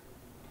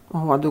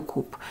 Roi de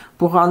coupe.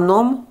 Pour un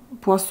homme,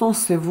 poisson,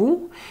 c'est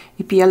vous.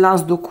 Et puis il y a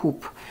l'as de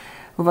coupe.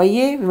 Vous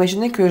voyez,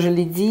 imaginez que je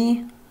l'ai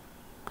dit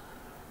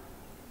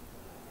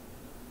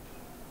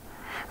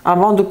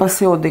avant de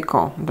passer au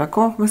décan.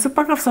 D'accord? Mais c'est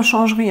pas grave, ça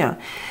change rien.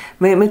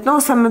 Mais maintenant,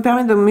 ça me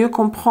permet de mieux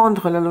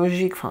comprendre la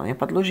logique. Enfin, il n'y a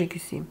pas de logique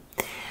ici.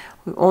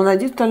 On a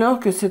dit tout à l'heure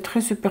que c'est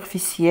très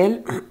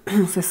superficiel.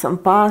 C'est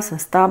sympa, c'est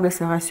stable,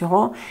 c'est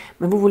rassurant.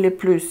 Mais vous voulez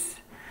plus.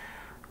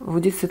 Vous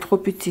dites c'est trop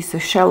petit, c'est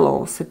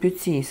shallow, c'est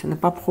petit, ce n'est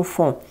pas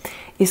profond.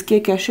 Et ce qui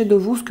est caché de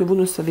vous, ce que vous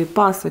ne savez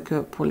pas, c'est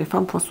que pour les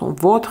femmes poissons,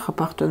 votre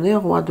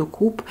partenaire, roi de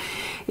coupe,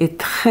 est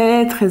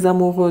très très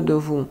amoureux de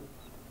vous.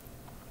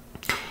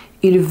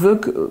 Il veut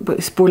que,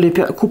 pour les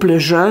couples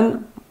jeunes,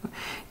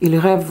 il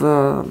rêve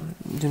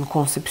d'une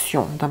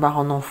conception, d'avoir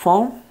un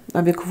enfant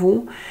avec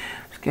vous,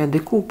 parce qu'il y a des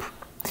couples.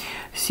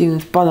 Si vous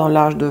n'êtes pas dans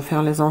l'âge de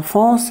faire les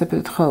enfants, c'est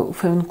peut-être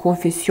faire une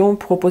confession,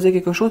 proposer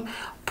quelque chose.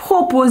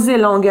 Proposer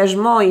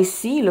l'engagement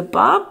ici, le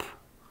pape.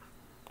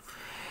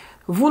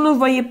 Vous ne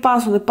voyez pas,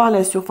 ce n'est pas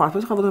la surface.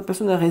 Peut-être que votre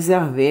personne est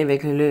réservée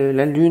avec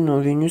la lune en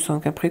Vénus en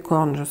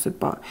Capricorne, je ne sais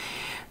pas.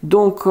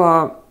 Donc,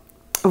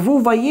 vous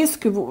voyez ce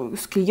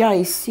qu'il y a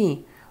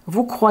ici.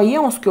 Vous croyez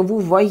en ce que vous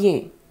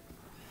voyez.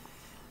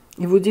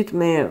 Et vous dites,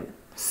 mais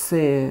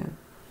ce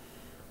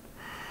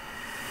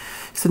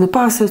n'est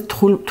pas assez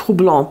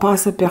troublant, pas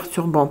assez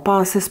perturbant, pas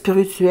assez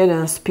spirituel et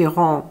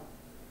inspirant.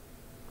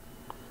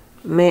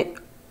 Mais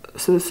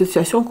cette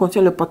situation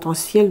contient le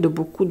potentiel de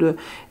beaucoup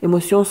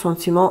d'émotions,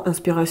 sentiments,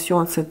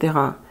 inspirations, etc.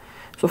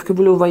 Sauf que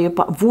vous ne le voyez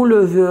pas. Vous le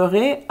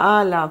verrez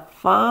à la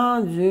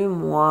fin du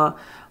mois,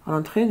 à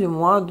l'entrée du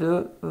mois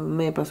de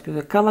mai, parce que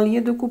le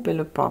cavalier de coupe est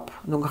le pape.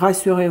 Donc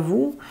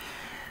rassurez-vous,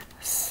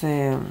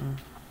 c'est...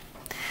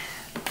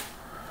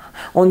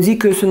 On dit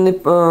que ce n'est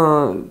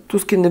pas tout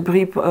ce qui ne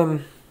brille pas...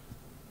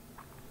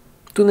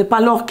 tout n'est pas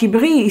l'or qui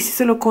brille, ici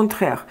c'est le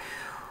contraire.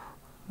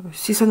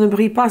 Si ça ne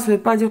brille pas, ça ne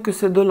veut pas dire que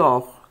c'est de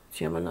l'or.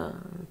 Tiens, voilà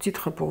un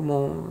titre pour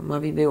ma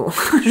vidéo.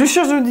 Je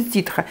cherche des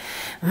titres.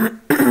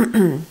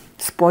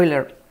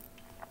 Spoiler.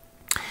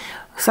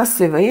 Ça,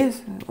 c'est, vous voyez,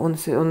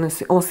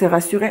 on s'est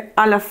rassuré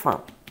à la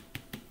fin.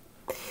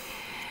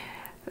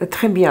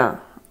 Très bien.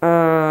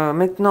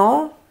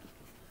 Maintenant,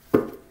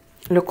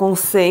 le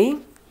conseil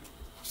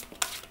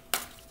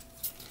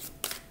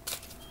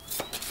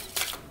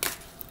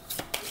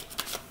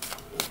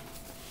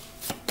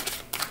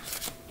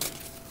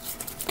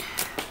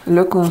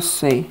le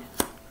conseil.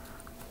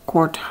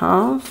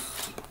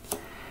 Courthouse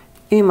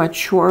et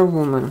mature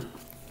woman.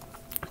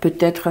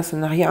 Peut-être ça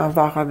n'a rien à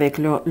voir avec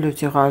le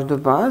tirage de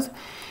base.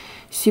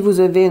 Si vous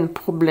avez un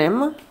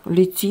problème,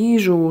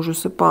 litige ou je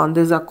sais pas, un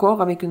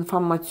désaccord avec une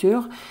femme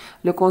mature,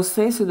 le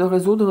conseil c'est de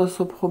résoudre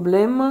ce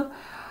problème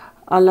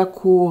à la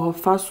cour,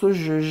 face au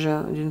juge,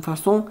 d'une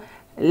façon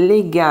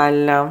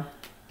légale.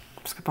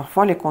 Parce que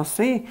parfois les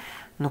conseils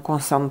ne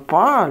concernent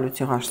pas le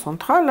tirage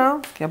central.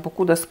 Hein. Il y a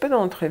beaucoup d'aspects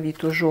dans notre vie,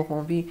 toujours.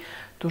 On vit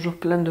toujours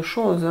plein de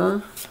choses.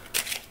 Hein.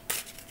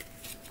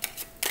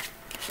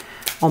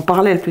 En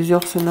parallèle,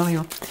 plusieurs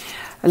scénarios.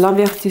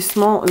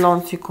 L'avertissement,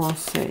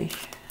 l'anti-conseil.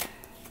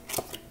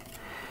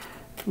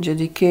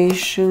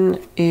 Dedication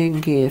et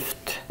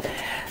gift.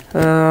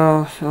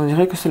 On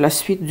dirait que c'est la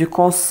suite du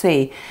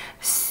conseil.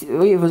 Si,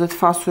 oui, vous êtes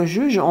face au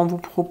juge, on vous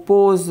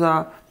propose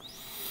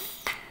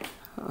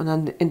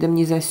une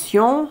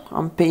indemnisation,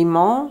 un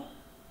paiement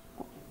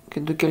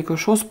de quelque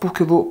chose pour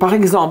que vous, par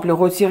exemple,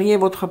 retiriez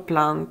votre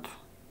plainte.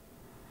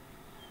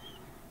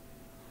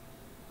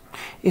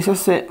 Et ça,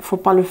 c'est, faut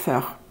pas le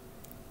faire.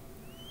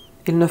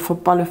 Il ne faut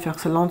pas le faire,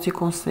 c'est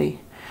l'anti-conseil.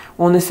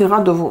 On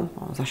essaiera de vous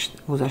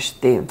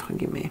acheter, entre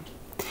guillemets.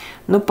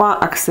 Ne pas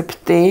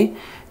accepter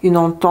une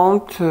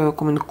entente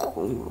comme une...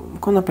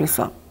 Qu'on appelle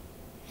ça?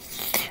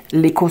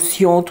 Les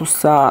cautions, tout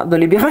ça, de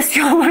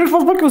libération. Je ne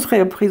pense pas que vous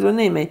serez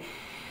emprisonné, mais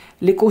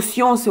les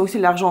cautions, c'est aussi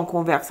l'argent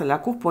qu'on verse à la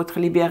cour pour être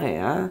libéré.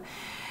 Hein.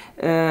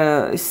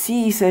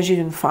 S'il s'agit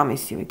d'une femme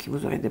ici avec qui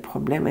vous aurez des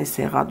problèmes, elle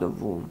essaiera de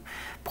vous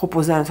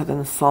proposer une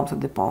certaine somme, ça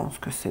dépend ce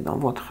que c'est dans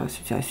votre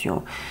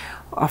situation,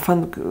 afin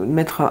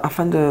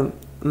de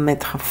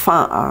mettre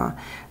fin à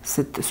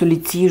ce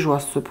litige ou à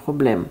ce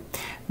problème.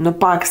 Ne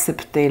pas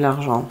accepter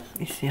l'argent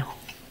ici,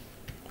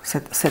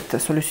 cette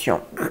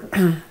solution.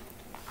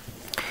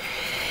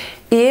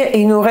 Et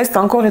il nous reste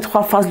encore les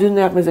 3 phases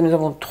lunaires. Mes amis, nous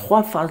avons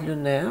 3 phases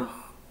lunaires.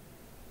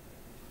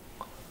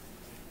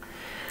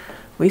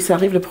 Oui, ça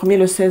arrive le 1er,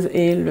 le 16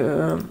 et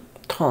le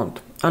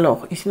 30.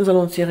 Alors, ici, nous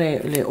allons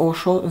tirer les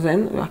Osho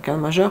Zen, l'arcane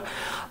majeur.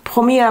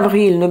 1er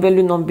avril, nouvelle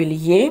lune en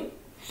bélier.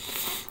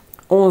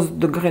 11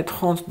 degrés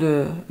 30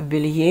 de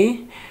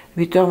bélier.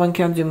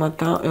 8h24 du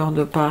matin, heure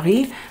de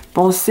Paris.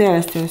 Pensez à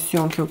la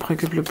situation qui vous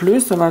préoccupe le plus.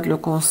 Ça va être le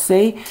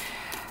conseil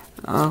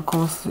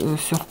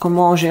sur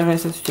comment gérer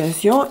cette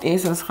situation. Et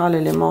ça sera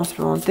l'élément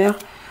supplémentaire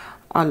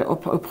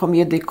au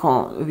premier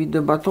décan. 8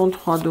 de bâton,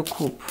 3 de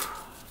coupe.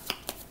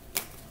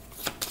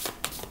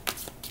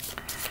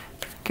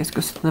 Qu'est-ce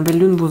que cette nouvelle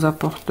lune vous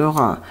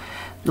apportera?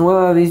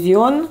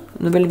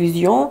 Nouvelle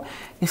vision.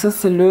 Et ça,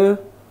 c'est le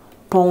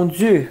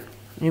pendu,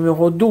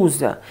 numéro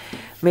 12.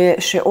 Mais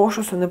chez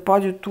Osho, ce n'est pas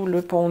du tout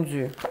le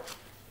pendu.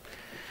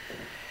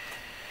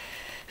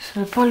 Ce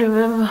n'est pas le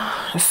même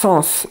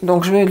sens.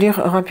 Donc, je vais lire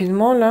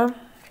rapidement, là,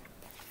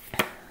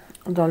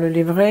 dans le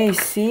livret,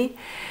 ici.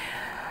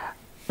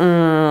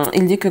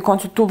 Il dit que quand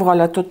tu t'ouvres à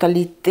la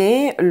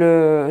totalité,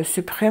 le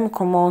suprême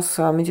commence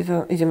à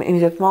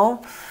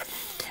immédiatement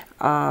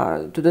à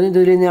te donner de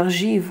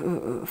l'énergie,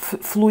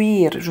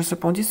 fluir, je sais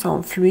pas, on dit ça,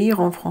 fluir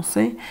en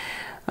français,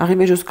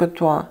 arriver jusqu'à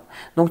toi.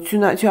 Donc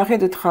tu arrêtes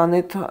d'être un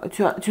être,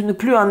 tu n'es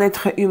plus un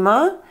être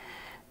humain,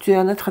 tu es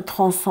un être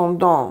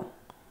transcendant.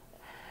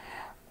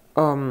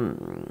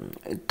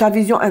 Ta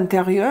vision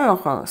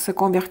intérieure se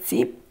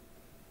convertit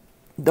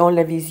dans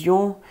la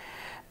vision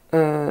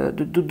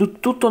de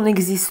toute ton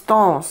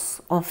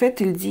existence. En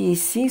fait, il dit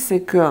ici,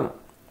 c'est que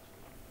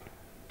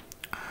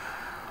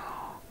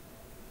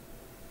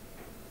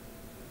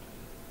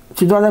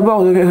tu dois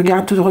d'abord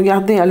te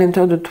regarder à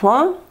l'intérieur de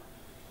toi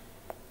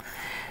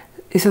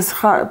et ce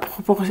sera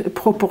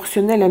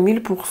proportionnel à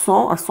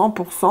 1000%, à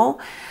 100%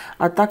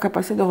 à ta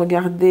capacité de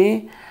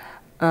regarder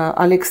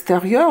à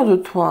l'extérieur de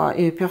toi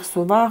et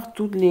percevoir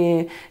tous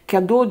les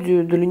cadeaux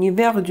de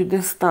l'univers, du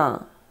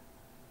destin.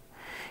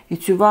 Et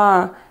tu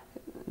vas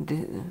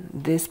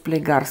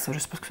desplegarse, je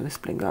sais pas ce que c'est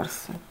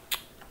desplegarse.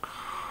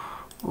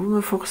 Vous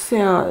me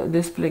forcez à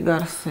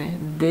desplegarse.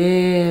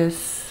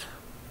 Desplegarse.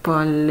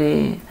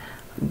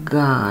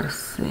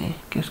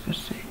 Qu'est-ce que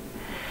c'est?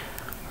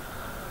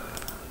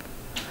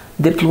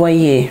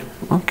 Déployer.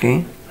 Ok.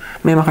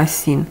 Même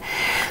racine.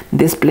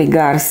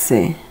 Desplegarse.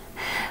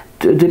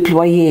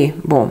 Déployer.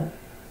 Bon.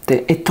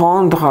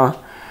 Étendre.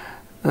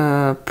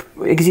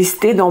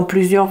 Exister dans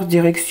plusieurs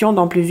directions,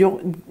 dans plusieurs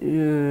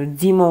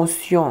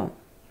dimensions.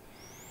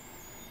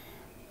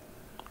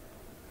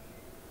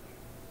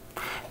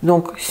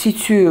 Donc, si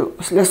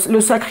le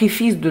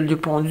sacrifice du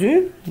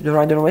pendu, de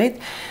Rider-Waite,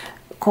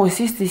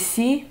 consiste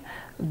ici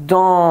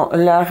dans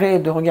l'arrêt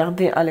de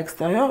regarder à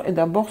l'extérieur et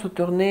d'abord se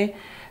tourner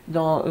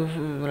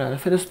voilà, le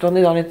fait de se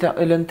tourner dans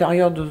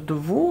l'intérieur de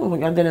vous,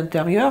 regarder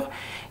l'intérieur,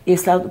 et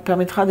cela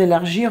permettra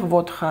d'élargir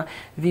votre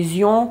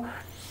vision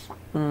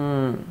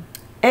dans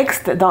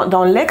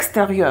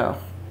l'extérieur.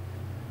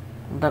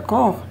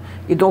 D'accord?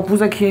 Et donc,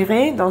 vous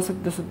acquérez, dans ce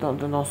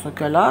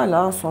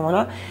cas-là, à ce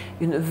moment-là,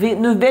 une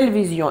nouvelle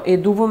vision, et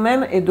de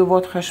vous-même, et de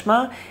votre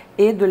chemin,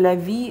 et de la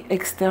vie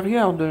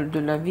extérieure, de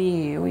la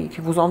vie qui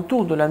vous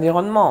entoure, de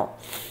l'environnement.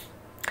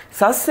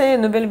 Ça, c'est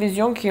une nouvelle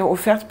vision qui est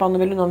offerte par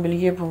Nouvelle Lune en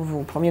Bélier pour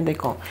vous, premier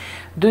décan.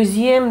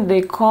 Deuxième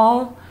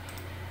décan,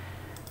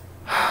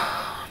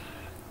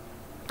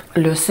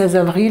 le 16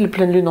 avril,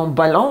 pleine lune en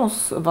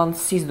Balance,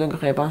 26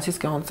 degrés,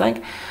 26,45.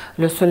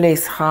 Le soleil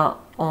sera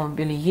en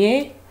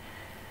Bélier,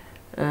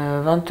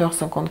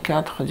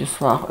 20h54 du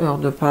soir, heure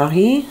de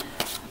Paris.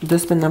 2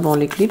 semaines avant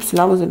l'éclipse.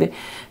 Là, vous avez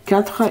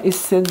 4 et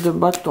 7 de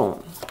bâton.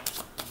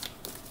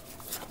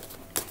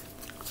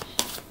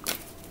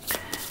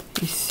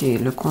 Ici,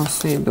 le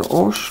conseil de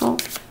Osho.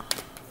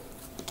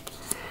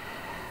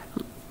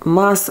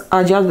 Mas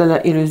allá de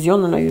la illusion,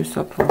 on a eu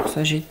ça pour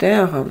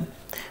Sagittaire.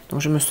 Donc,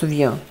 je me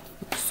souviens,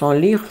 sans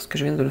lire, parce que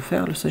je viens de le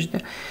faire, le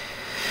Sagittaire.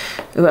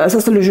 Ça,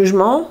 c'est le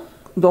jugement.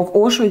 Donc,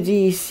 Osho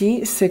dit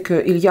ici, c'est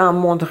qu'il y a un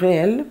monde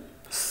réel,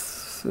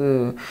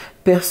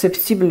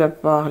 perceptible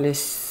par les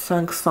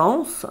 5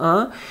 sens,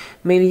 hein,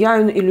 mais il y a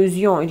une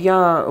illusion, il y a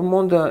un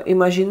monde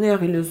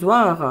imaginaire,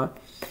 illusoire.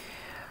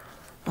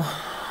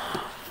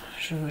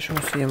 Je me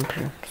souviens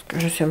plus, parce que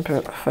je suis un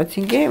peu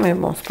fatiguée, mais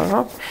bon, c'est pas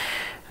grave.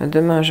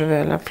 Demain, je vais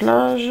à la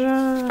plage.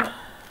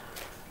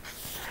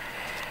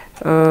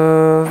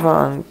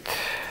 20.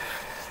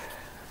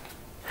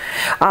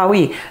 Ah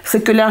oui,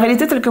 c'est que la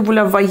réalité telle que vous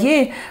la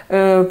voyez,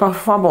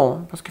 parfois,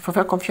 bon, parce qu'il faut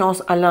faire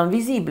confiance à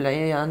l'invisible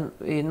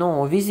et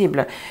non au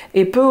visible,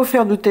 et peut vous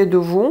faire douter de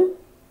vous,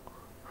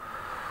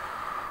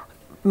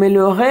 mais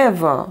le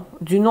rêve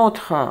d'une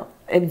autre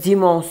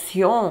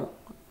dimension,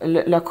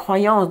 la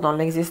croyance dans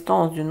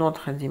l'existence d'une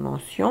autre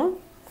dimension,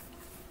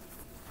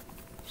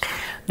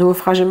 ne vous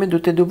fera jamais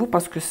douter de vous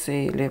parce que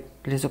c'est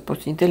les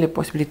opportunités, les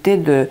possibilités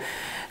de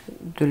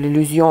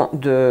l'illusion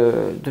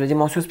de la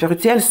dimension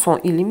spirituelle sont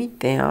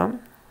illimitées. Hein.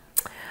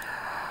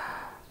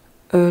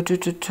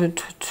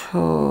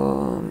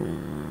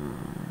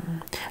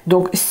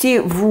 Donc, si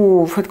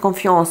vous faites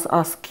confiance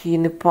à ce qui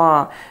n'est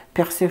pas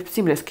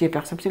perceptible, ce qui est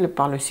perceptible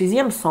par le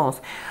 6e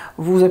sens,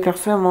 vous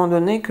apercevez à un moment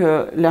donné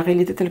que la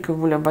réalité telle que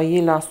vous la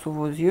voyez là sous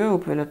vos yeux, vous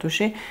pouvez la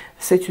toucher,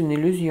 c'est une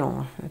illusion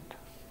en fait.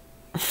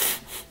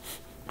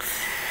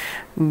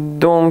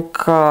 Donc,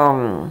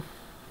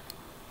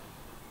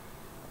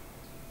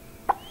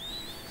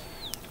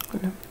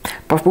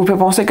 vous pouvez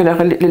penser que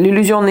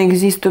l'illusion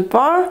n'existe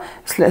pas,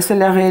 c'est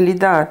la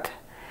réalité.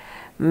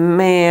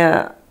 Mais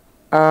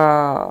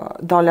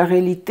dans la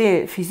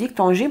réalité physique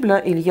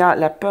tangible, il y a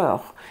la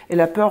peur. Et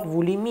la peur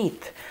vous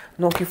limite.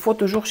 Donc, il faut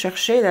toujours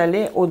chercher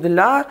d'aller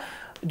au-delà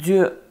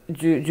du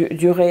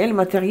réel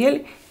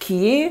matériel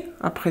qui est,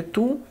 après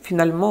tout,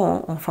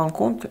 finalement, en fin de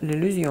compte,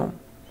 l'illusion.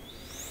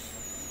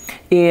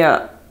 Et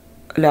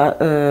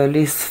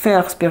les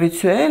sphères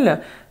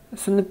spirituelles,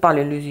 ce n'est pas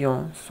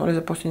l'illusion, ce sont les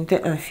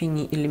opportunités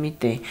infinies,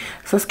 illimitées.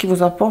 C'est ce qui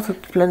vous apporte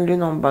cette pleine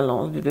lune en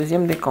Balance du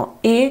 2e décan.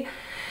 Et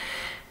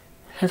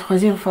la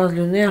 3e phase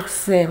lunaire,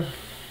 c'est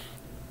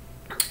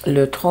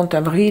le 30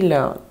 avril,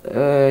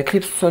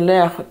 éclipse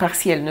solaire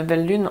partielle,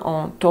 nouvelle lune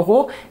en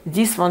Taureau,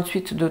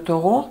 10-28 de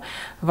Taureau,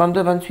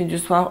 22-28 du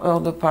soir,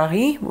 heure de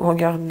Paris. Vous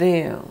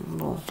regardez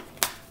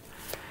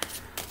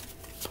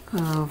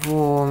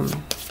vos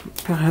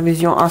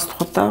prévisions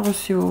astro-tarot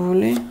si vous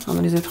voulez,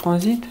 analyse des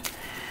transits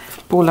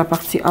pour la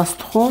partie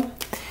astro.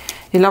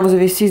 Et là, vous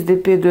avez 6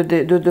 d'épée,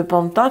 de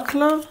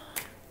pentacles.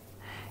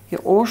 Et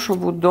Osho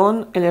vous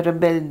donne le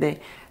rebelle.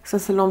 Ça,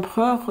 c'est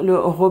l'empereur, le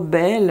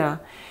rebelle,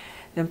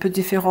 un peu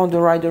différent de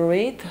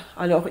Rider-Waite.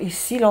 Alors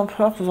ici,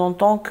 l'empereur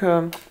sous-entend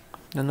que,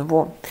 de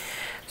nouveau,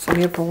 c'est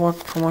mieux pour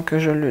moi que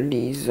je le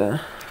lise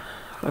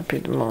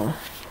rapidement.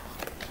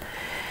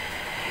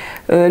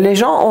 Les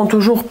gens ont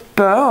toujours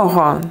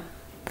peur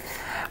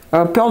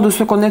de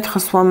se connaître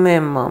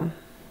soi-même.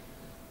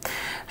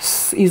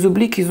 Ils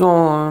oublient qu'ils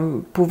ont un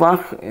pouvoir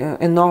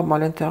énorme à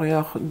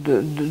l'intérieur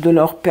de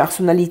leur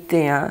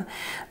personnalité. Hein.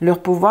 Leur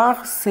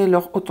pouvoir, c'est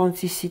leur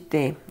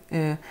authenticité,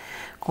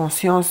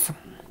 conscience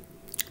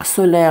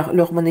solaire,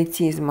 leur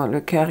magnétisme, le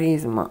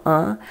charisme.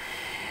 Hein.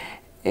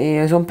 Et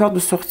ils ont peur de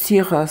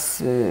sortir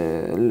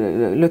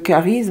le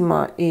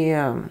charisme et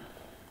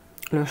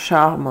le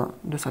charme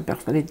de sa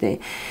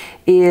personnalité.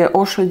 Et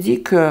Osho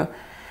dit que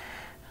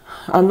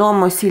un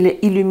homme, s'il est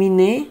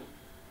illuminé,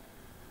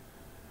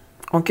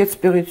 en quête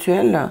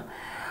spirituelle,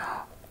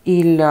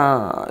 il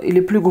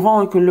est plus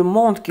grand que le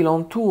monde qui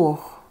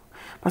l'entoure,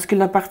 parce qu'il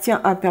n'appartient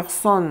à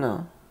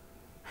personne.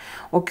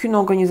 Aucune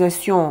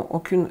organisation,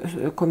 aucune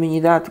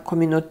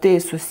communauté,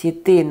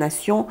 société,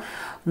 nation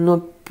ne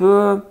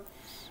peut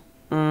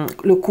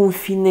le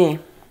confiner.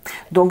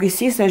 Donc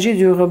ici, il s'agit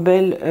du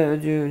rebelle,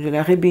 de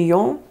la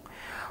rébellion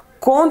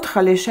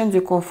contre les chaînes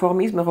du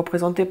conformisme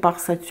représentées par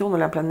Saturne,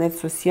 la planète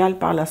sociale,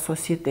 par la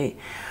société.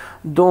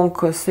 Donc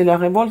c'est la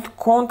révolte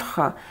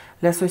contre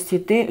la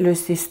société, le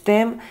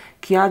système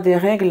qui a des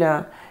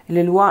règles,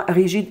 les lois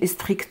rigides et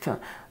strictes.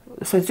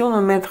 Saturne,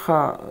 le maître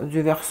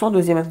du Verseau,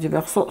 deuxième maître du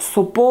Verseau,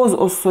 s'oppose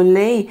au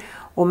Soleil,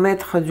 au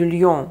maître du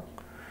Lion.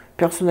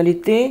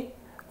 Personnalité,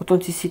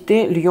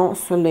 authenticité, Lion,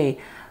 Soleil.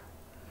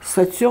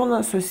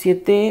 Saturne,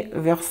 société,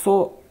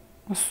 Verseau,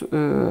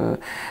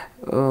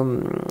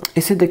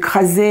 essaie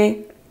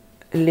d'écraser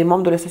les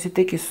membres de la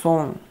société qui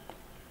sont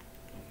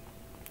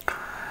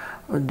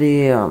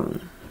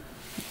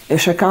et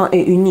chacun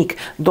est unique.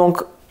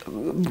 Donc,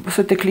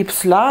 cette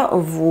éclipse-là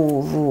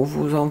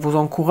vous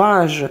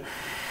encourage,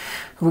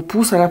 vous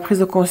pousse à la prise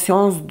de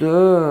conscience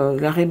de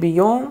la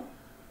rébellion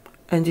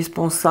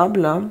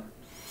indispensable, hein,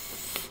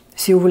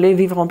 si vous voulez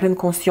vivre en pleine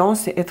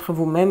conscience et être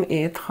vous-même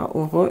et être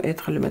heureux,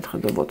 être le maître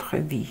de votre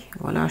vie.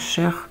 Voilà,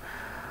 chers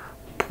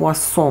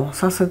poissons.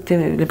 Ça,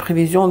 c'était les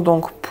prévisions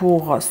donc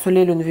pour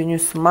Soleil, Lune,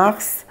 Vénus,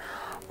 Mars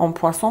en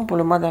poisson pour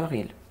le mois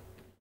d'avril.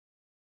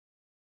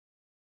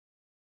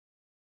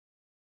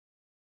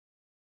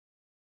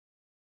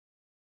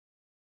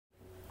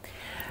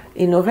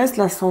 Il nous reste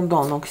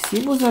l'ascendant. Donc,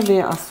 si vous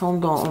avez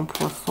ascendant en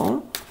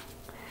poisson,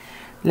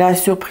 la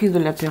surprise de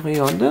la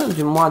période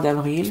du mois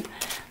d'avril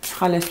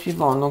sera la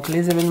suivante. Donc,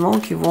 les événements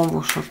qui vont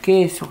vous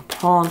choquer,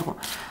 surprendre,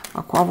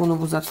 à quoi vous ne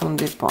vous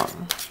attendez pas.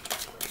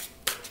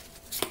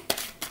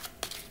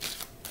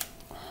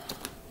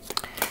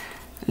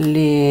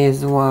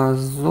 Les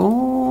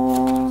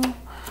oiseaux,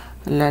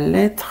 la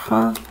lettre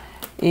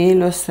et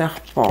le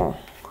serpent.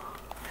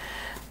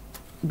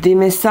 Des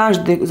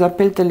messages, des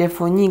appels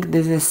téléphoniques,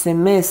 des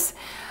SMS,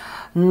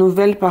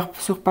 nouvelles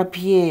sur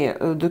papier,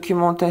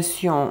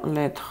 documentation,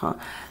 lettres.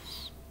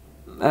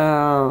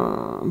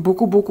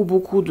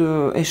 Beaucoup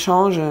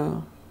d'échanges,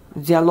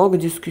 dialogues,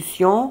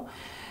 discussions,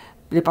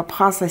 les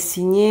paperasses à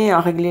signer,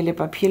 à régler les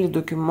papiers, les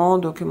documents,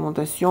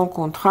 documentation,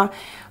 contrats,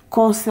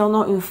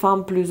 concernant une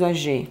femme plus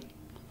âgée.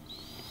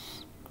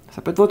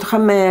 Ça peut être votre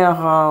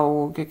mère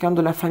ou quelqu'un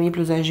de la famille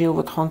plus âgée ou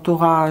votre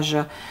entourage.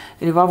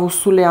 Il va vous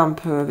saouler un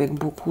peu avec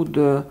beaucoup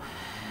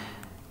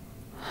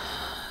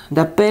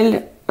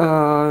d'appels,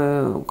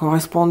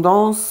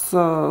 correspondances,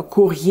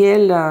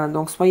 courriels.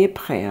 Donc soyez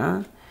prêts.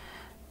 Hein.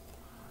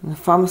 Une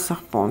femme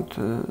serpente,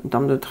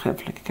 dame de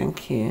trèfle, quelqu'un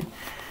qui est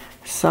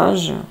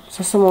sage.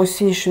 Ça c'est mon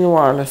signe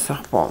chinois, le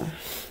serpent.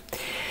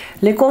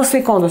 Les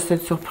conséquences de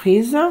cette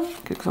surprise,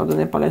 qu'est-ce que ça va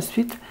donner par la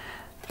suite?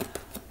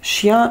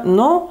 Chien,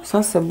 non,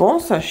 ça c'est bon,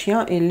 ça,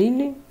 chien et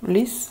Lily.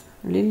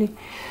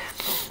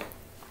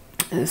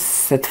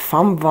 Cette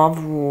femme va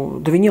vous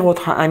devenir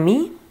votre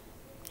amie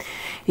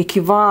et qui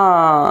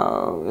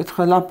va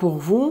être là pour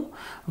vous,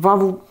 va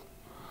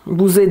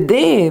vous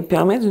aider et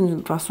permettre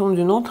d'une façon ou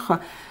d'une autre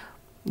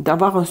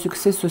d'avoir un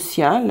succès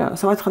social.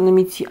 Ça va être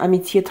une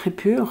amitié très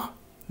pure,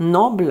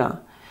 noble.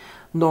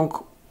 Donc,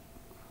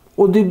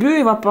 au début,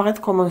 il va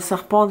paraître comme un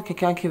serpent,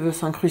 quelqu'un qui veut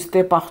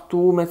s'incruster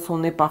partout, mettre son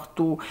nez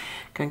partout,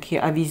 quelqu'un qui est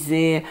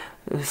avisé,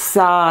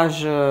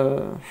 sage,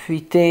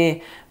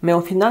 fuité. Mais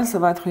au final, ça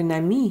va être une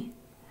amie.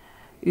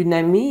 Une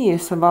amie, et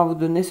ça va vous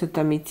donner cette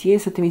amitié.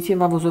 Cette amitié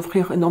va vous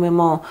offrir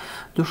énormément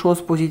de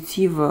choses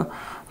positives.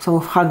 Ça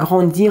vous fera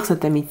grandir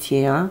cette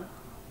amitié. Hein.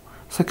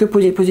 C'est que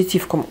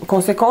positif. Comme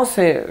conséquence,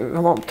 c'est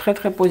vraiment très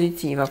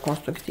positive,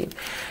 constructive.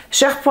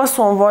 Chers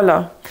poissons,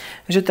 voilà.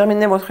 J'ai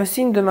terminé votre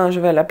signe. Demain,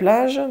 je vais à la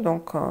plage.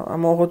 Donc, à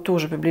mon retour,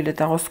 je publie les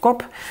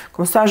taroscopes.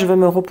 Comme ça, je vais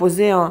me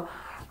reposer en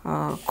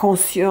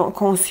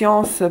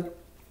conscience,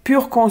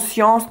 pure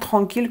conscience,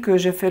 tranquille, que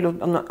j'ai fait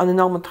un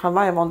énorme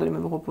travail avant de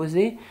me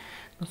reposer.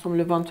 Nous sommes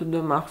le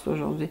 22 mars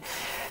aujourd'hui.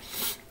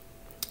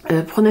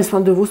 Prenez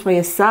soin de vous,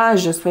 soyez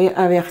sages, soyez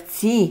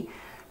avertis.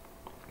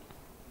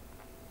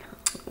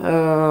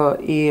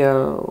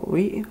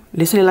 Oui,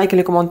 laissez les likes et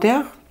les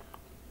commentaires.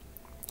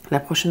 La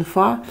prochaine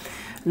fois,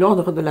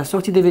 l'ordre de la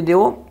sortie des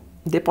vidéos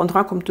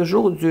dépendra comme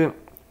toujours du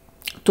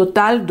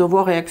total de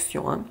vos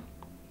réactions hein,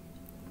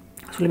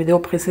 sur les vidéos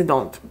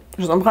précédentes.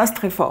 Je vous embrasse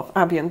très fort.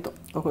 À bientôt.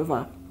 Au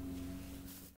revoir.